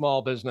you,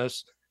 small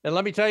business. And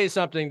let me tell you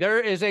something,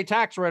 there is a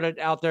tax credit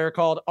out there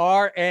called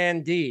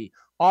R&D.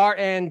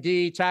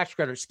 R&D tax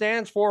credit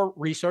stands for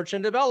research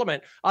and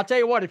development. I'll tell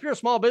you what, if you're a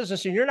small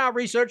business and you're not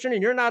researching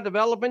and you're not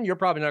developing, you're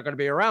probably not going to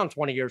be around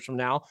 20 years from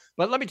now.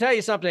 But let me tell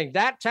you something,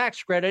 that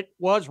tax credit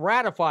was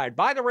ratified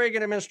by the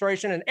Reagan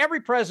administration and every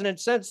president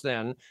since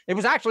then. It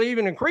was actually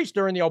even increased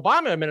during the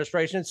Obama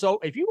administration. So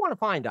if you want to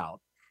find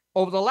out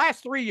over the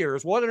last 3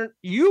 years whether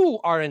you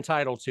are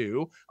entitled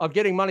to of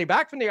getting money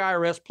back from the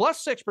IRS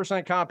plus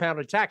 6%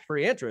 compounded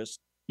tax-free interest,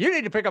 you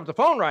need to pick up the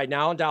phone right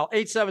now and dial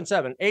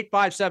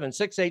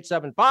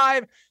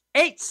 877-857-6875,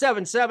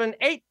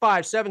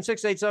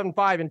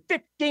 877-857-6875. In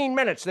 15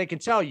 minutes, they can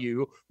tell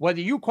you whether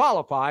you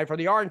qualify for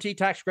the R&D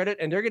tax credit,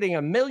 and they're getting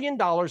 $1 million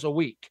a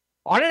week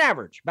on an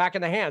average back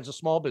in the hands of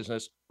small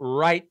business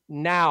right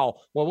now.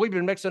 Well, we've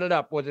been mixing it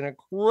up with an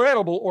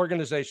incredible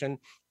organization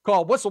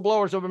called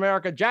Whistleblowers of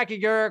America. Jackie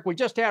Garrick, we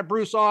just had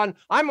Bruce on.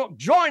 I'm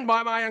joined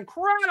by my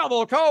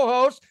incredible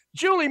co-host,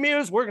 Julie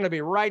Muse. We're going to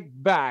be right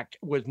back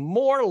with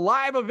more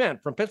live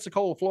event from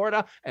Pensacola,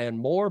 Florida, and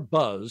more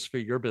buzz for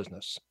your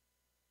business.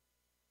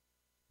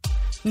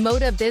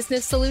 Moda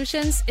Business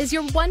Solutions is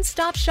your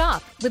one-stop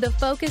shop with a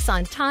focus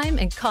on time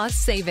and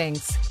cost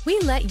savings. We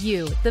let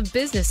you, the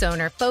business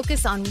owner,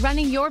 focus on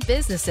running your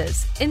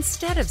businesses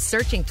instead of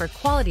searching for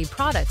quality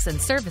products and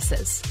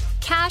services.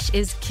 Cash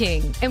is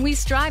king, and we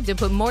strive to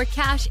put more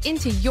cash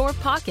into your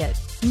pocket.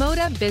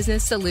 Moda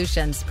Business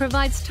Solutions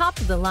provides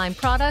top-of-the-line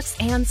products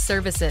and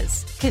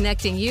services,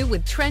 connecting you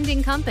with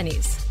trending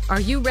companies. Are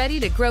you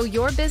ready to grow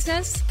your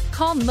business?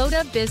 Call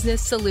Moda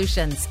Business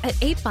Solutions at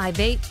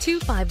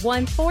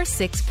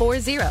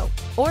 858-251-4640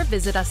 or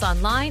visit us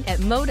online at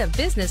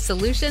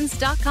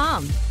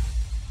modabusinesssolutions.com.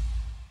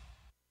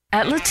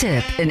 At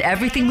LaTip, in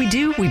everything we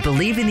do, we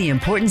believe in the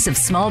importance of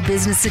small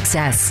business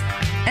success.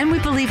 And we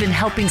believe in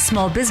helping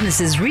small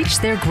businesses reach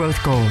their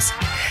growth goals.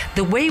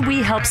 The way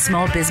we help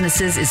small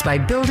businesses is by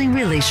building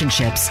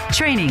relationships,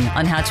 training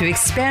on how to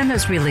expand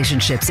those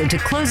relationships into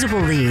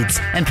closable leads,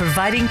 and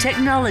providing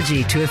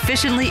technology to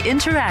efficiently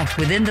interact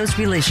within those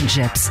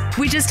relationships.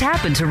 We just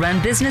happen to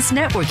run business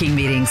networking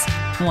meetings.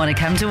 Want to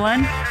come to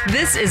one?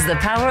 This is the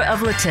power of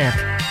LaTip.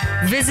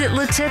 Visit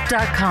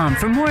latip.com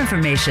for more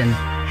information.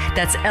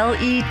 That's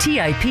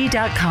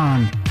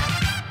LETIP.com.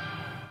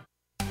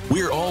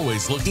 We're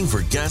always looking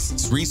for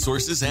guests,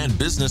 resources, and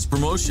business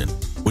promotion.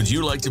 Would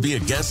you like to be a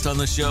guest on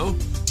the show?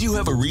 Do you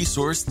have a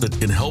resource that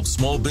can help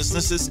small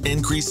businesses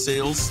increase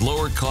sales,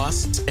 lower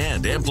costs,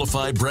 and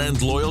amplify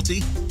brand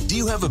loyalty? Do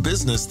you have a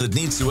business that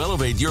needs to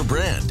elevate your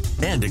brand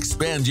and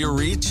expand your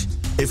reach?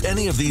 If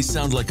any of these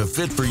sound like a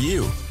fit for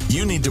you,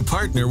 you need to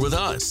partner with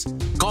us.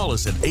 Call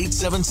us at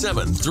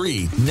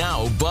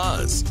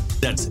 877-3-NOW-BUZZ.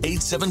 That's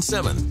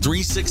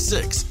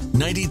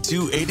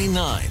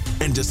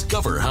 877-366-9289 and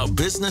discover how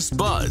Business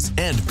Buzz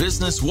and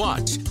Business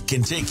Watch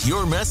can take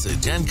your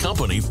message and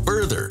company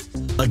further.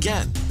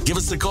 Again, give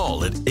us a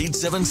call at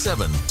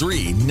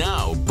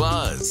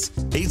 877-3-NOW-BUZZ.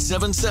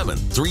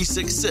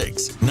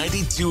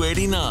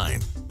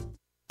 877-366-9289.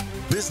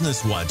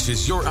 Business Watch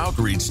is your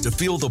outreach to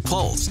feel the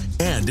pulse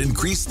and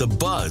increase the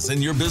buzz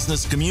in your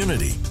business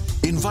community.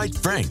 Invite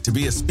Frank to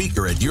be a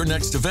speaker at your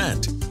next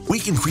event. We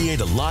can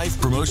create a live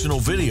promotional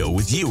video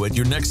with you at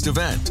your next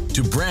event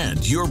to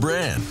brand your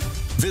brand.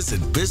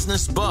 Visit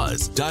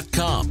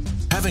businessbuzz.com.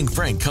 Having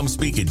Frank come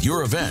speak at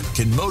your event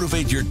can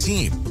motivate your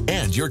team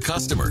and your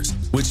customers,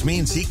 which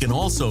means he can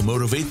also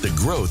motivate the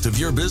growth of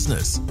your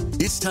business.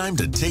 It's time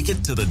to take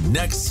it to the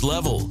next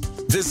level.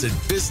 Visit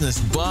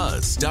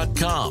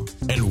businessbuzz.com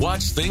and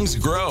watch things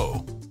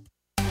grow.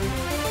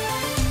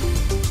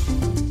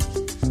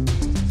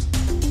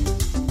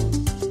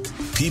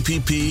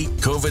 PPP,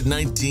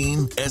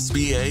 COVID-19,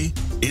 SBA,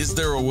 is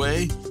there a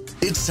way?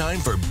 It's time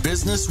for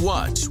Business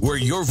Watch, where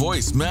your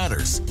voice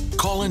matters.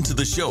 Call into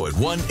the show at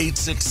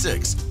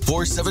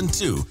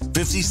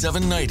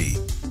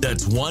 1-866-472-5790.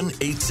 That's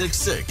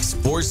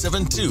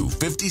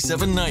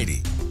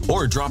 1-866-472-5790.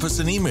 Or drop us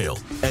an email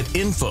at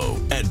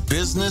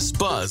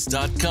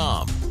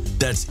info@businessbuzz.com.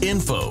 That's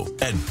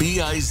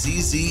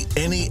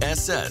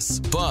info@BIZZNESS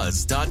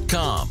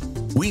buzz.com.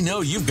 We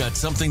know you've got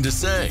something to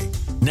say.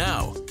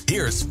 Now,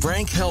 here's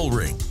Frank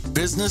Hellring,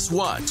 Business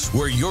Watch,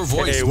 where your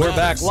voice Hey, matters. we're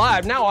back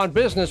live now on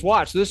Business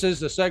Watch. This is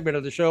the segment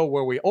of the show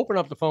where we open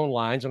up the phone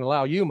lines and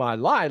allow you, my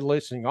live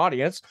listening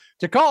audience,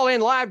 to call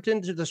in live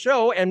into the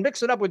show and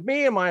mix it up with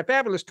me and my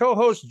fabulous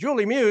co-host,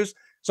 Julie Muse.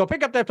 So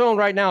pick up that phone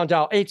right now and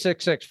dial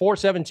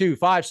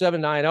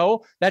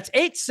 866-472-5790. That's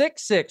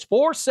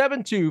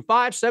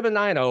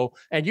 866-472-5790.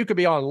 And you could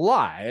be on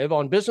live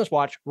on Business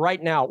Watch right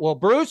now. Well,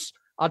 Bruce,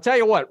 I'll tell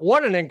you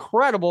what an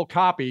incredible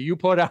copy you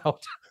put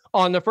out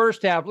on the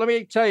first half. Let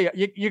me tell you,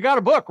 you got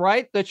a book,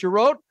 right, that you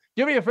wrote?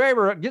 Do me a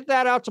favor, get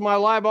that out to my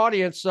live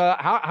audience.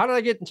 How did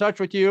I get in touch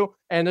with you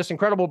and this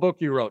incredible book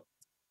you wrote?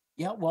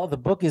 Yeah, well, the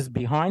book is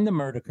Behind the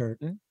Murder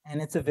Curtain,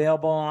 and it's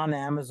available on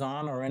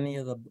Amazon or any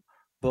of the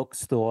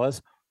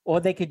bookstores, or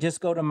they could just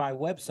go to my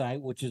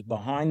website, which is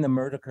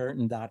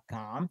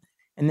behindthemurdercurtain.com,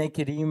 and they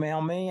could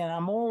email me. And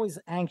I'm always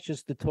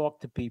anxious to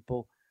talk to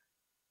people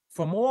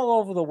from all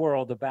over the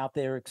world about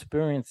their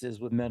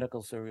experiences with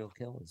medical serial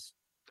killers.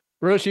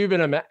 Bruce, you've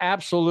been an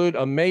absolute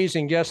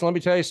amazing guest. Let me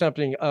tell you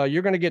something.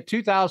 You're going to get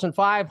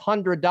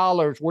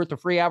 $2,500 worth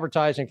of free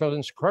advertising from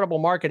this incredible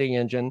marketing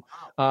engine.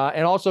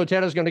 And also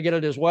Ted is going to get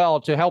it as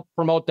well to help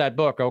promote that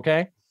book.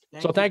 Okay.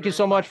 So thank you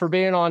so much for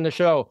being on the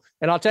show.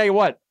 And I'll tell you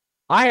what,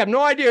 I have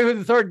no idea who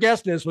the third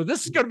guest is, but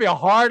this is going to be a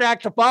hard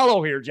act to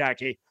follow here,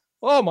 Jackie.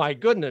 Oh my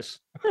goodness.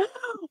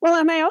 Well,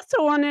 and I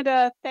also wanted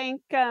to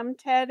thank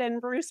Ted and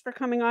Bruce for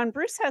coming on.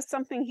 Bruce has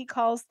something he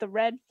calls the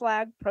red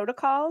flag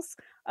protocols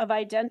of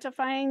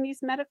identifying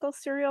these medical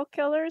serial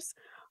killers.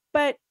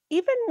 But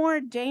even more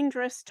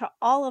dangerous to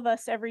all of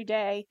us every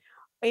day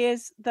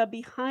is the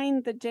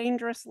behind the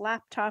dangerous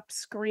laptop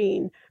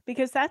screen,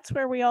 because that's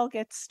where we all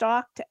get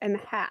stalked and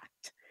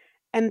hacked.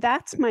 And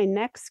that's my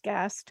next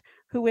guest,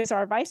 who is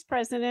our vice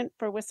president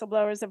for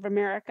Whistleblowers of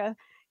America.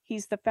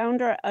 He's the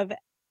founder of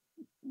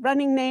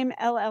Running Name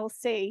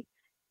LLC.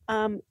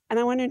 And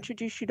I want to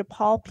introduce you to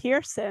Paul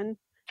Pearson,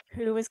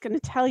 who is going to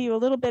tell you a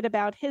little bit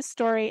about his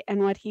story and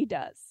what he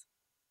does.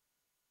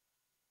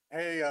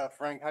 Hey,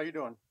 Frank, how you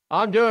doing?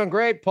 I'm doing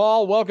great,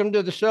 Paul. Welcome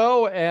to the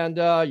show. And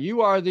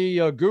you are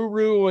the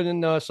guru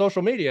in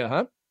social media,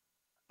 huh?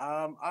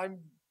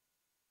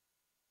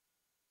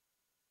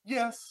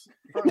 Yes.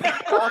 For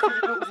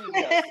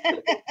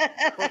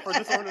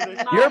this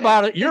organization.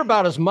 You're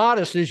about as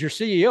modest as your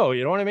CEO.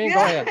 You know what I mean? Go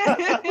ahead.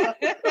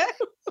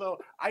 So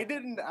I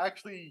didn't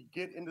actually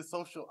get into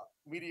social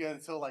media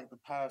until like the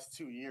past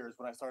 2 years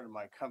when I started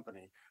my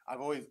company.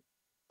 I've always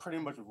pretty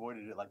much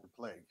avoided it like the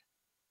plague.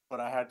 But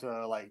I had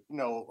to,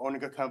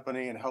 owning a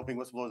company and helping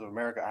Whistleblowers of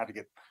America, I had to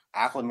get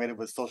acclimated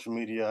with social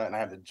media and I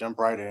had to jump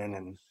right in.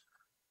 And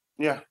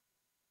yeah.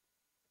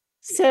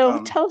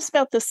 So tell us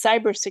about the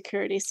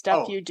cybersecurity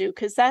stuff you do,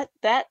 because that,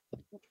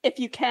 if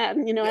you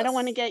can, yes. I don't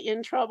want to get you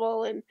in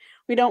trouble, and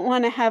we don't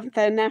want to have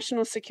the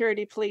National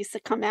Security Police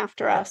that come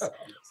after us.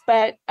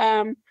 But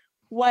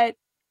what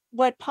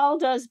Paul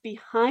does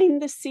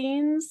behind the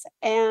scenes,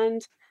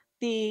 and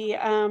the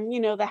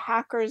the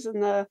hackers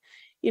and the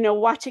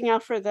watching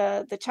out for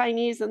the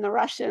Chinese and the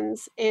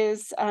Russians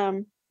is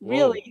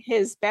really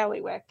his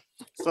bailiwick.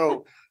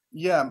 So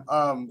yeah,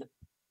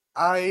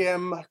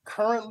 I'm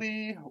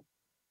currently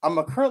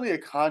a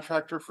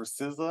contractor for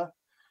CISA.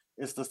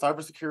 It's the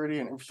Cybersecurity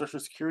and Infrastructure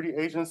Security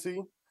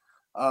Agency.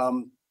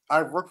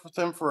 I've worked with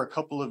them for a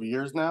couple of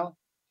years now.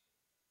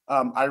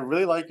 I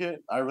really like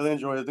it. I really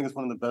enjoy it. I think it's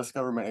one of the best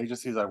government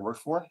agencies I've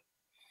worked for.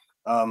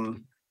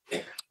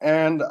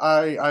 And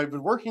I've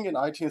been working in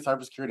IT and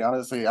cybersecurity.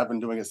 Honestly, I've been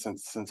doing it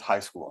since high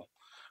school.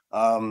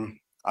 I'm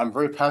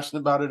very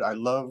passionate about it. I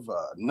love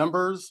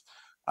numbers.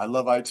 I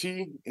love IT.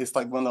 It's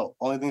like one of the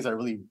only things that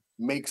really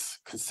makes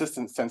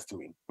consistent sense to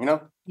me, you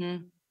know?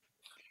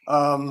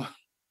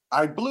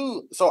 I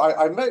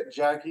met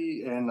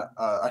Jackie and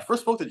I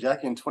first spoke to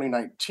Jackie in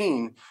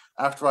 2019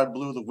 after I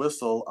blew the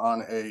whistle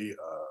on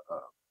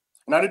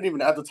and I didn't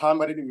even, at the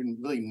time, I didn't even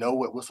really know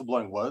what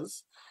whistleblowing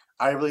was.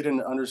 I really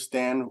didn't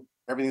understand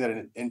everything that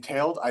it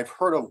entailed. I've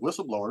heard of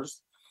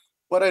whistleblowers,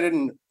 but I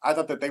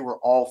thought that they were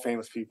all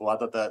famous people. I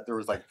thought that there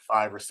was like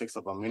 5 or 6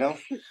 of them, you know?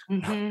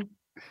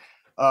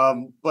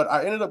 But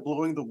I ended up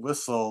blowing the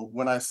whistle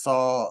when I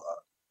saw,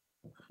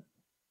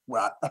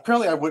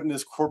 apparently I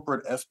witnessed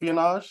corporate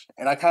espionage,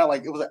 and I kind of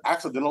like, it was an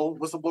accidental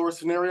whistleblower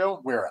scenario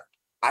where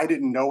I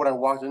didn't know what I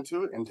walked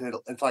into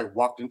until I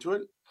walked into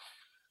it.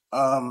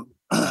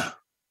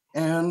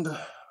 And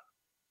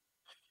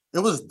it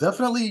was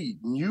definitely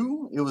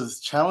new. It was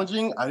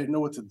challenging. I didn't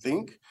know what to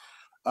think.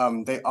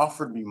 They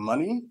offered me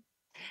money.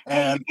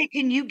 And Hey,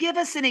 can you give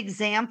us an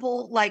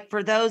example, like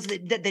for those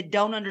that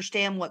don't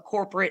understand what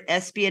corporate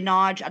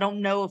espionage? I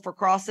don't know if we're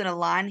crossing a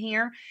line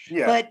here,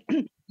 but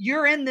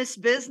you're in this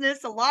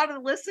business. A lot of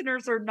the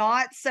listeners are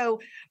not. So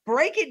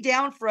break it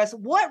down for us.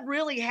 What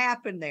really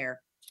happened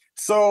there?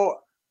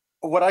 So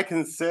what I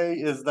can say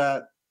is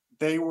that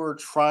they were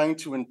trying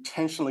to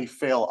intentionally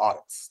fail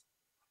audits.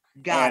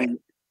 Got it.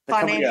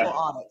 Financial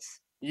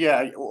audits.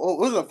 Yeah, it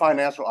wasn't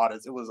financial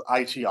audits. It was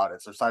IT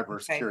audits or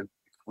cybersecurity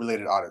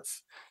related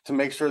audits to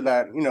make sure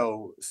that, you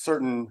know,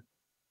 certain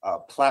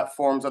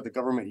platforms that the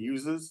government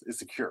uses is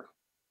secure.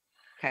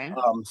 Okay.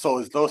 So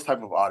it's those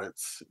type of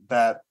audits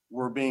that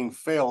were being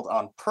failed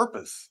on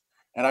purpose.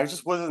 And I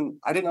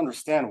didn't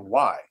understand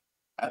why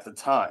at the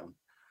time.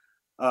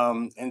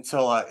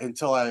 Until I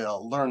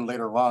learned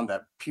later on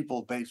that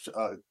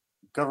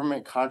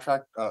government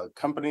contract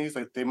companies,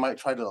 like they might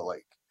try to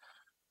like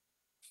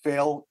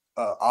fail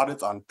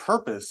audits on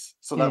purpose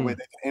so that way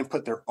they can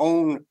input their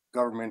own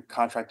government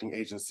contracting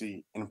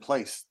agency in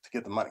place to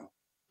get the money.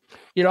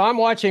 You know, I'm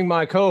watching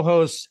my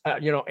co-host,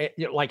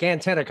 like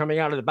antenna coming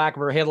out of the back of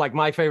her head, like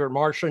My Favorite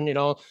Martian, you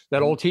know,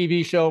 that old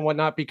TV show and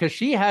whatnot, because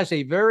she has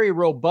a very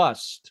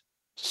robust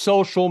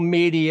social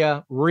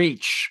media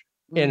reach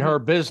in her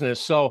business.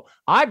 So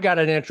I've got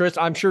an interest.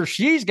 I'm sure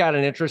she's got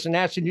an interest in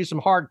asking you some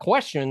hard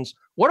questions.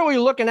 What are we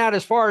looking at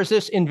as far as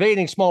this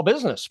invading small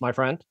business, my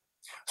friend?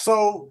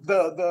 So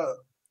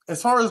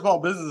as far as small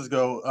businesses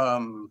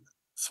go,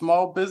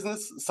 small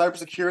business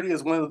cybersecurity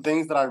is one of the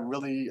things that I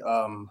really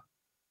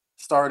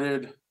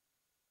started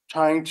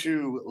trying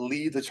to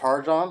lead the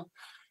charge on,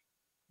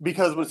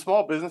 because when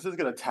small businesses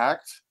get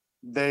attacked,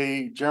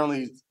 they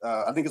generally,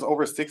 I think it's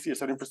over 60 or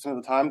 70% of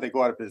the time, they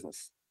go out of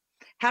business.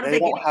 How do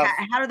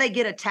they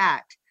get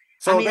attacked?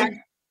 So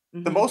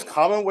the most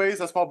common ways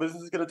that small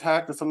businesses get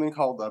attacked is something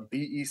called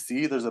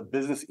BEC. There's a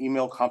business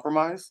email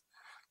compromise.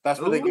 That's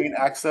where they gain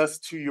access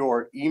to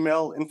your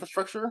email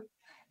infrastructure,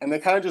 and they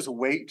kind of just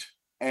wait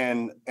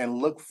and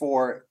look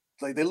for,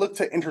 like, they look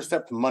to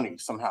intercept money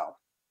somehow.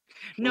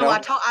 No, I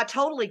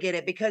totally get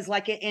it, because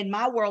like in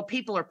my world,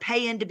 people are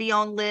paying to be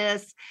on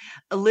lists.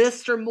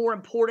 Lists are more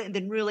important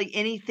than really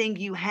anything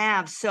you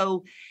have.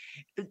 So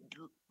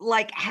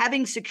like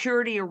having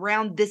security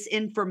around this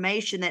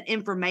information, that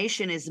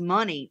information is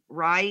money,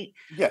 right?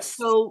 Yes.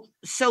 So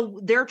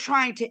they're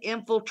trying to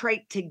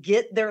infiltrate to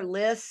get their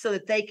list so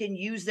that they can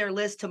use their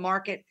list to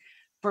market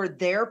for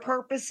their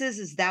purposes.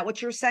 Is that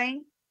what you're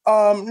saying?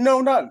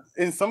 No, not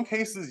in some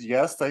cases.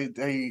 Yes,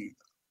 they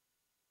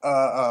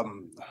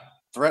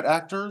threat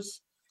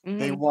actors,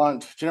 they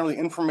want generally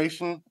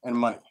information and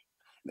money.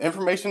 The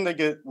information they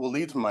get will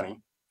lead to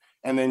money,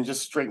 and then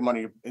just straight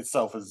money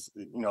itself is,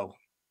 you know,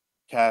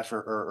 cash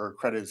or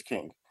credit is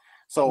king.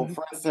 So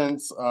for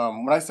instance,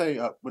 when I say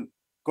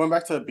going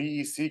back to the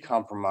BEC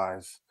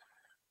compromise,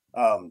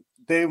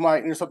 they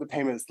might intercept the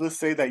payments. Let's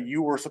say that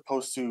you were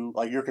supposed to,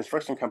 like your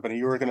construction company,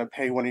 you were going to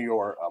pay one of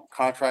your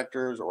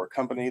contractors or a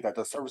company that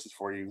does services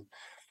for you.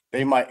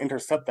 They might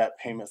intercept that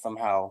payment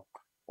somehow,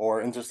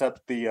 or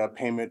intercept the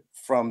payment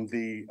from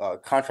the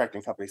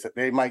contracting company. So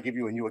they might give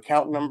you a new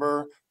account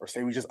number, or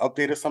say we just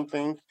updated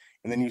something,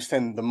 and then you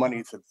send the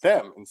money to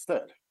them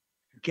instead.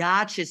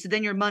 Gotcha. So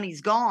then your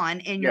money's gone,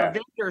 and your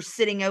vendor's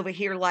sitting over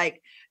here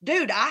like,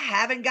 dude, I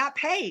haven't got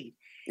paid.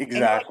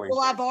 Exactly. Like,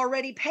 well, I've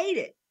already paid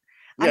it.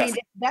 Yes. I mean,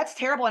 that's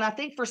terrible. And I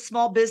think for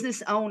small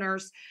business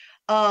owners,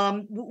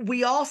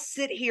 we all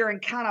sit here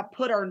and kind of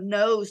put our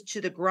nose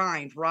to the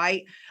grind,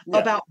 right? Yeah.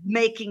 About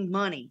making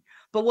money.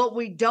 But what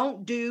we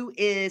don't do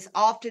is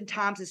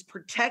oftentimes is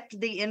protect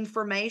the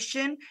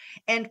information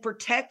and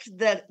protect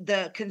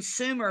the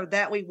consumer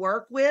that we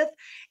work with.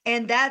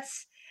 And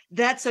that's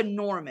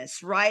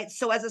enormous, right?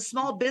 So as a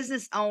small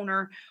business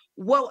owner,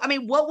 what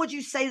would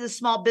you say to the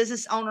small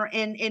business owner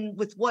in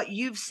with what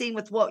you've seen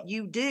with what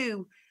you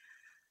do?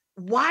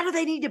 why do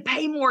they need to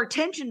pay more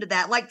attention to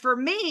that? Like for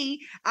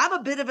me, I'm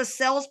a bit of a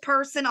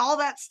salesperson. All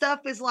that stuff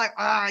is like,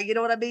 you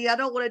know what I mean? I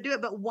don't want to do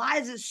it. But why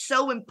is it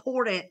so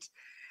important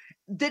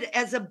that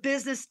as a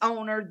business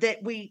owner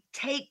that we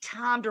take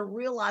time to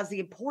realize the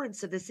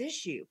importance of this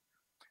issue?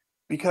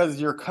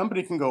 Because your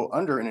company can go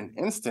under in an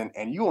instant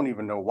and you won't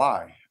even know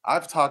why.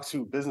 I've talked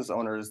to business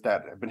owners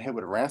that have been hit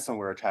with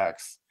ransomware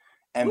attacks,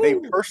 and they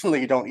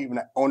personally don't even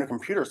own a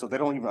computer, so they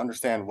don't even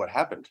understand what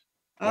happened.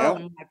 Oh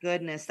my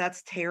goodness,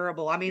 that's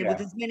terrible. I mean, Yeah.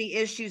 with as many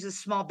issues as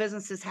small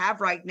businesses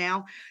have right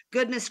now,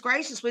 goodness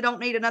gracious, we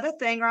don't need another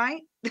thing,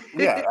 right?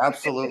 Yeah,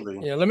 absolutely.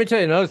 Yeah, let me tell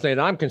you another thing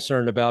that I'm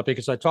concerned about,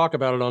 because I talk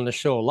about it on the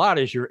show a lot,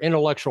 is your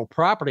intellectual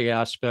property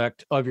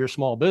aspect of your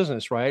small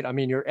business, right? I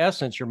mean, your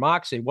essence, your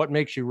moxie, what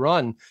makes you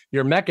run,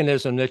 your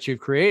mechanism that you've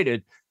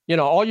created. You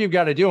know, all you've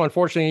got to do,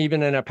 unfortunately,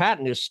 even in a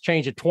patent, is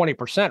change it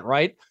 20%,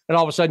 right? And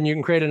all of a sudden you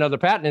can create another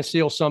patent and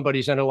steal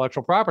somebody's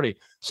intellectual property.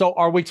 So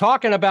are we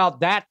talking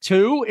about that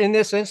too in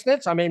this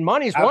instance? I mean,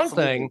 money's one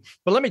thing,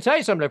 but let me tell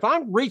you something. If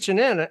I'm reaching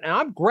in and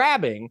I'm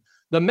grabbing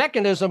the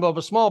mechanism of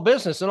a small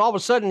business, and all of a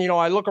sudden, you know,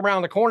 I look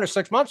around the corner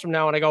 6 months from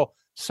now and I go,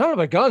 son of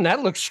a gun,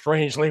 that looks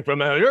strangely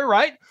familiar,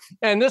 right?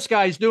 And this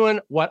guy's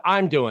doing what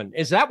I'm doing.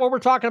 Is that what we're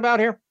talking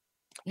about here?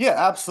 Yeah,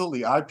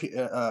 absolutely.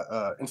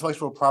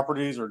 Intellectual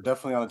properties are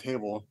definitely on the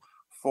table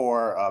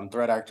for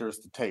threat actors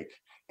to take.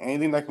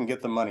 Anything that can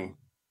get the money.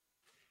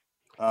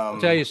 I'll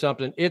tell you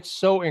something. It's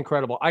so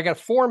incredible. I got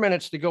 4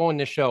 minutes to go in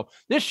this show.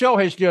 This show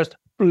has just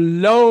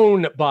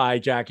blown by,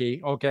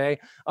 Jackie.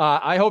 Okay.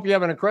 I hope you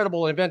have an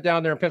incredible event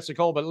down there in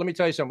Pensacola, but let me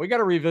tell you something. We got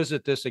to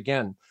revisit this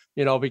again,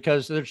 you know,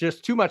 because there's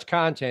just too much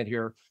content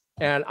here.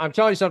 And I'm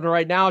telling you something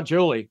right now,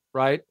 Julie,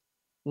 right?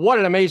 What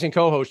an amazing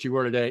co-host you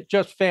were today.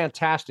 Just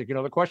fantastic. You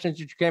know, the questions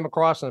that you came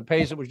across and the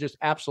pace, it was just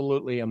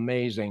absolutely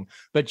amazing.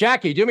 But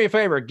Jackie, do me a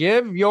favor,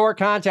 give your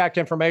contact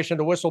information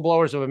to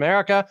Whistleblowers of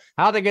America,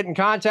 how they get in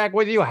contact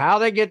with you, how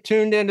they get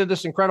tuned into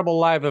this incredible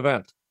live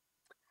event.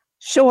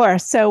 Sure.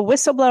 So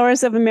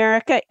Whistleblowers of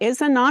America is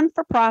a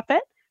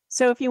non-for-profit.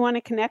 So if you want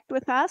to connect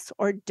with us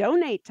or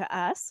donate to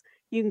us,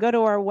 you can go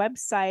to our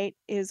website,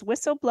 is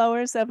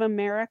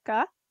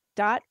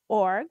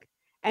whistleblowersofamerica.org.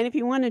 And if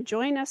you want to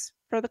join us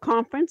for the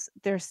conference,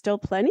 there's still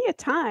plenty of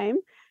time.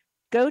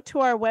 Go to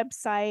our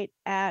website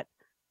at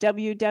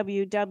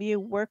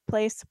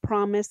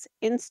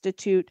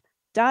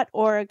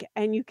www.workplacepromiseinstitute.org,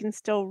 and you can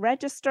still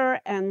register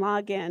and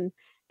log in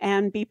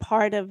and be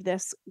part of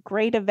this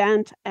great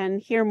event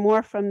and hear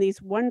more from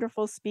these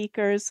wonderful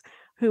speakers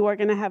who are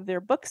going to have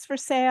their books for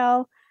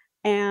sale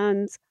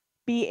and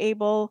be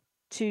able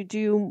to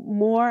do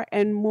more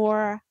and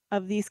more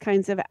of these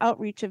kinds of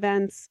outreach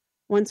events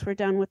once we're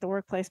done with the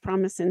Workplace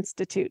Promise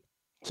Institute.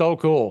 So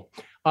cool.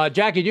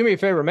 Jackie, do me a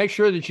favor. Make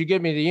sure that you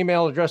give me the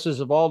email addresses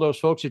of all those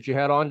folks that you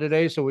had on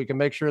today so we can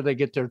make sure they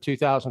get their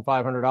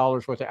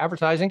 $2,500 worth of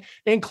advertising,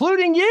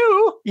 including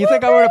you. You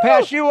think I'm going to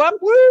pass you up?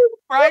 Woo!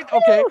 Right?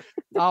 Okay.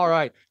 All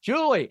right.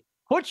 Julie,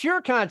 put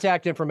your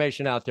contact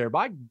information out there.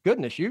 My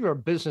goodness, you're a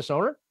business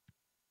owner.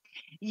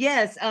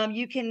 Yes.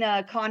 You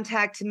can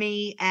contact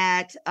me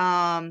at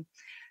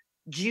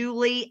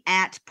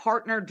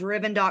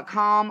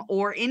Julie@partnerdriven.com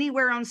or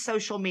anywhere on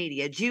social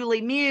media. Julie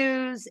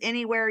Muse,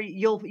 anywhere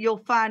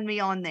you'll find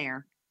me on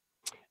there.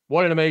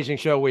 What an amazing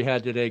show we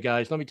had today,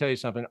 guys. Let me tell you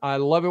something. I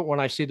love it when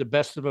I see the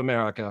best of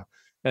America.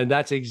 And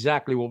that's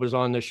exactly what was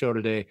on this show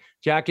today.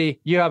 Jackie,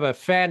 you have a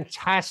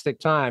fantastic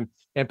time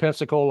in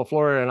Pensacola,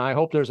 Florida. And I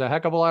hope there's a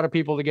heck of a lot of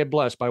people that get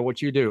blessed by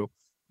what you do.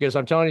 Because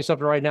I'm telling you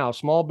something right now,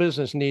 small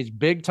business needs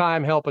big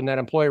time help in that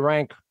employee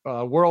rank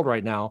world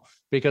right now,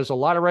 because a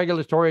lot of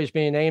regulatory is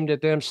being aimed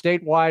at them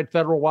statewide,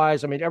 federal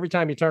wise. I mean, every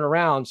time you turn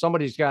around,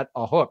 somebody's got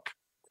a hook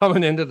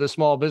coming into the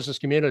small business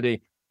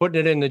community, putting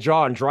it in the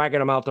jaw and dragging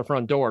them out the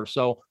front door.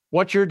 So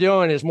what you're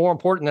doing is more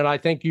important than I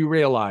think you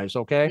realize.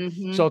 Okay.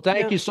 Mm-hmm. So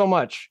thank you so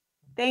much.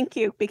 Thank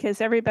you, because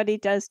everybody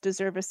does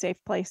deserve a safe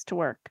place to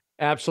work.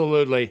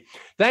 Absolutely.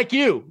 Thank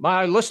you,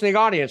 my listening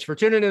audience, for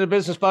tuning in to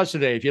Business Buzz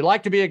today. If you'd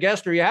like to be a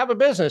guest or you have a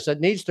business that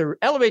needs to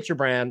elevate your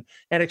brand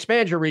and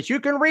expand your reach, you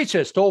can reach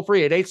us toll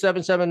free at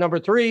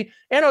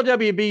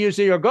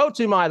 877-3-NOWBUZ, or go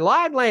to my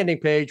live landing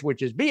page,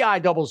 which is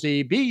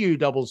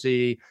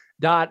BIZZBUZZ.live.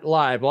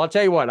 Well, I'll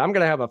tell you what, I'm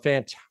going to have a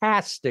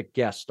fantastic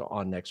guest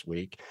on next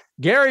week.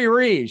 Gary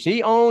Reeves,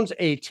 he owns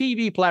a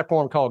TV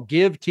platform called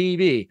Give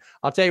TV.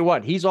 I'll tell you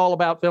what, he's all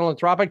about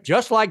philanthropic,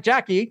 just like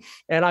Jackie.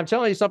 And I'm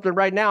telling you something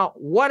right now,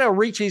 what a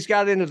reach he's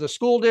got into the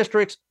school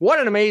districts.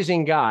 What an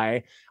amazing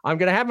guy. I'm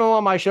going to have him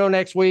on my show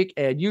next week,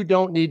 and you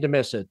don't need to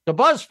miss it. The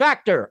buzz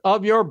factor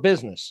of your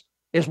business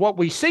is what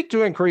we seek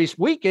to increase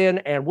week in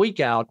and week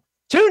out.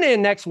 Tune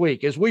in next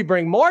week as we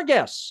bring more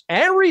guests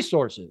and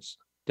resources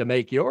to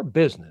make your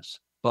business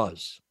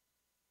buzz.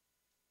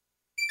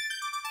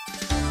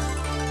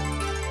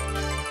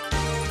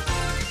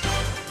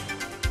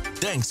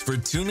 Thanks for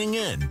tuning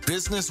in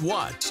Business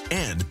Watch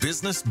and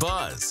Business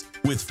Buzz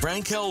with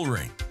Frank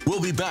Hellring.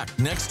 We'll be back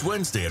next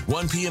Wednesday at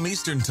 1 p.m.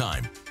 Eastern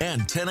Time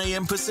and 10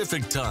 a.m.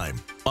 Pacific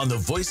Time on the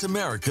Voice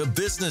America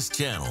Business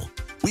Channel.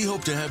 We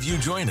hope to have you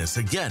join us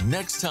again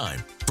next time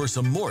for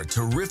some more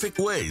terrific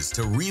ways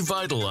to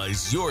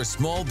revitalize your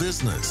small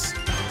business.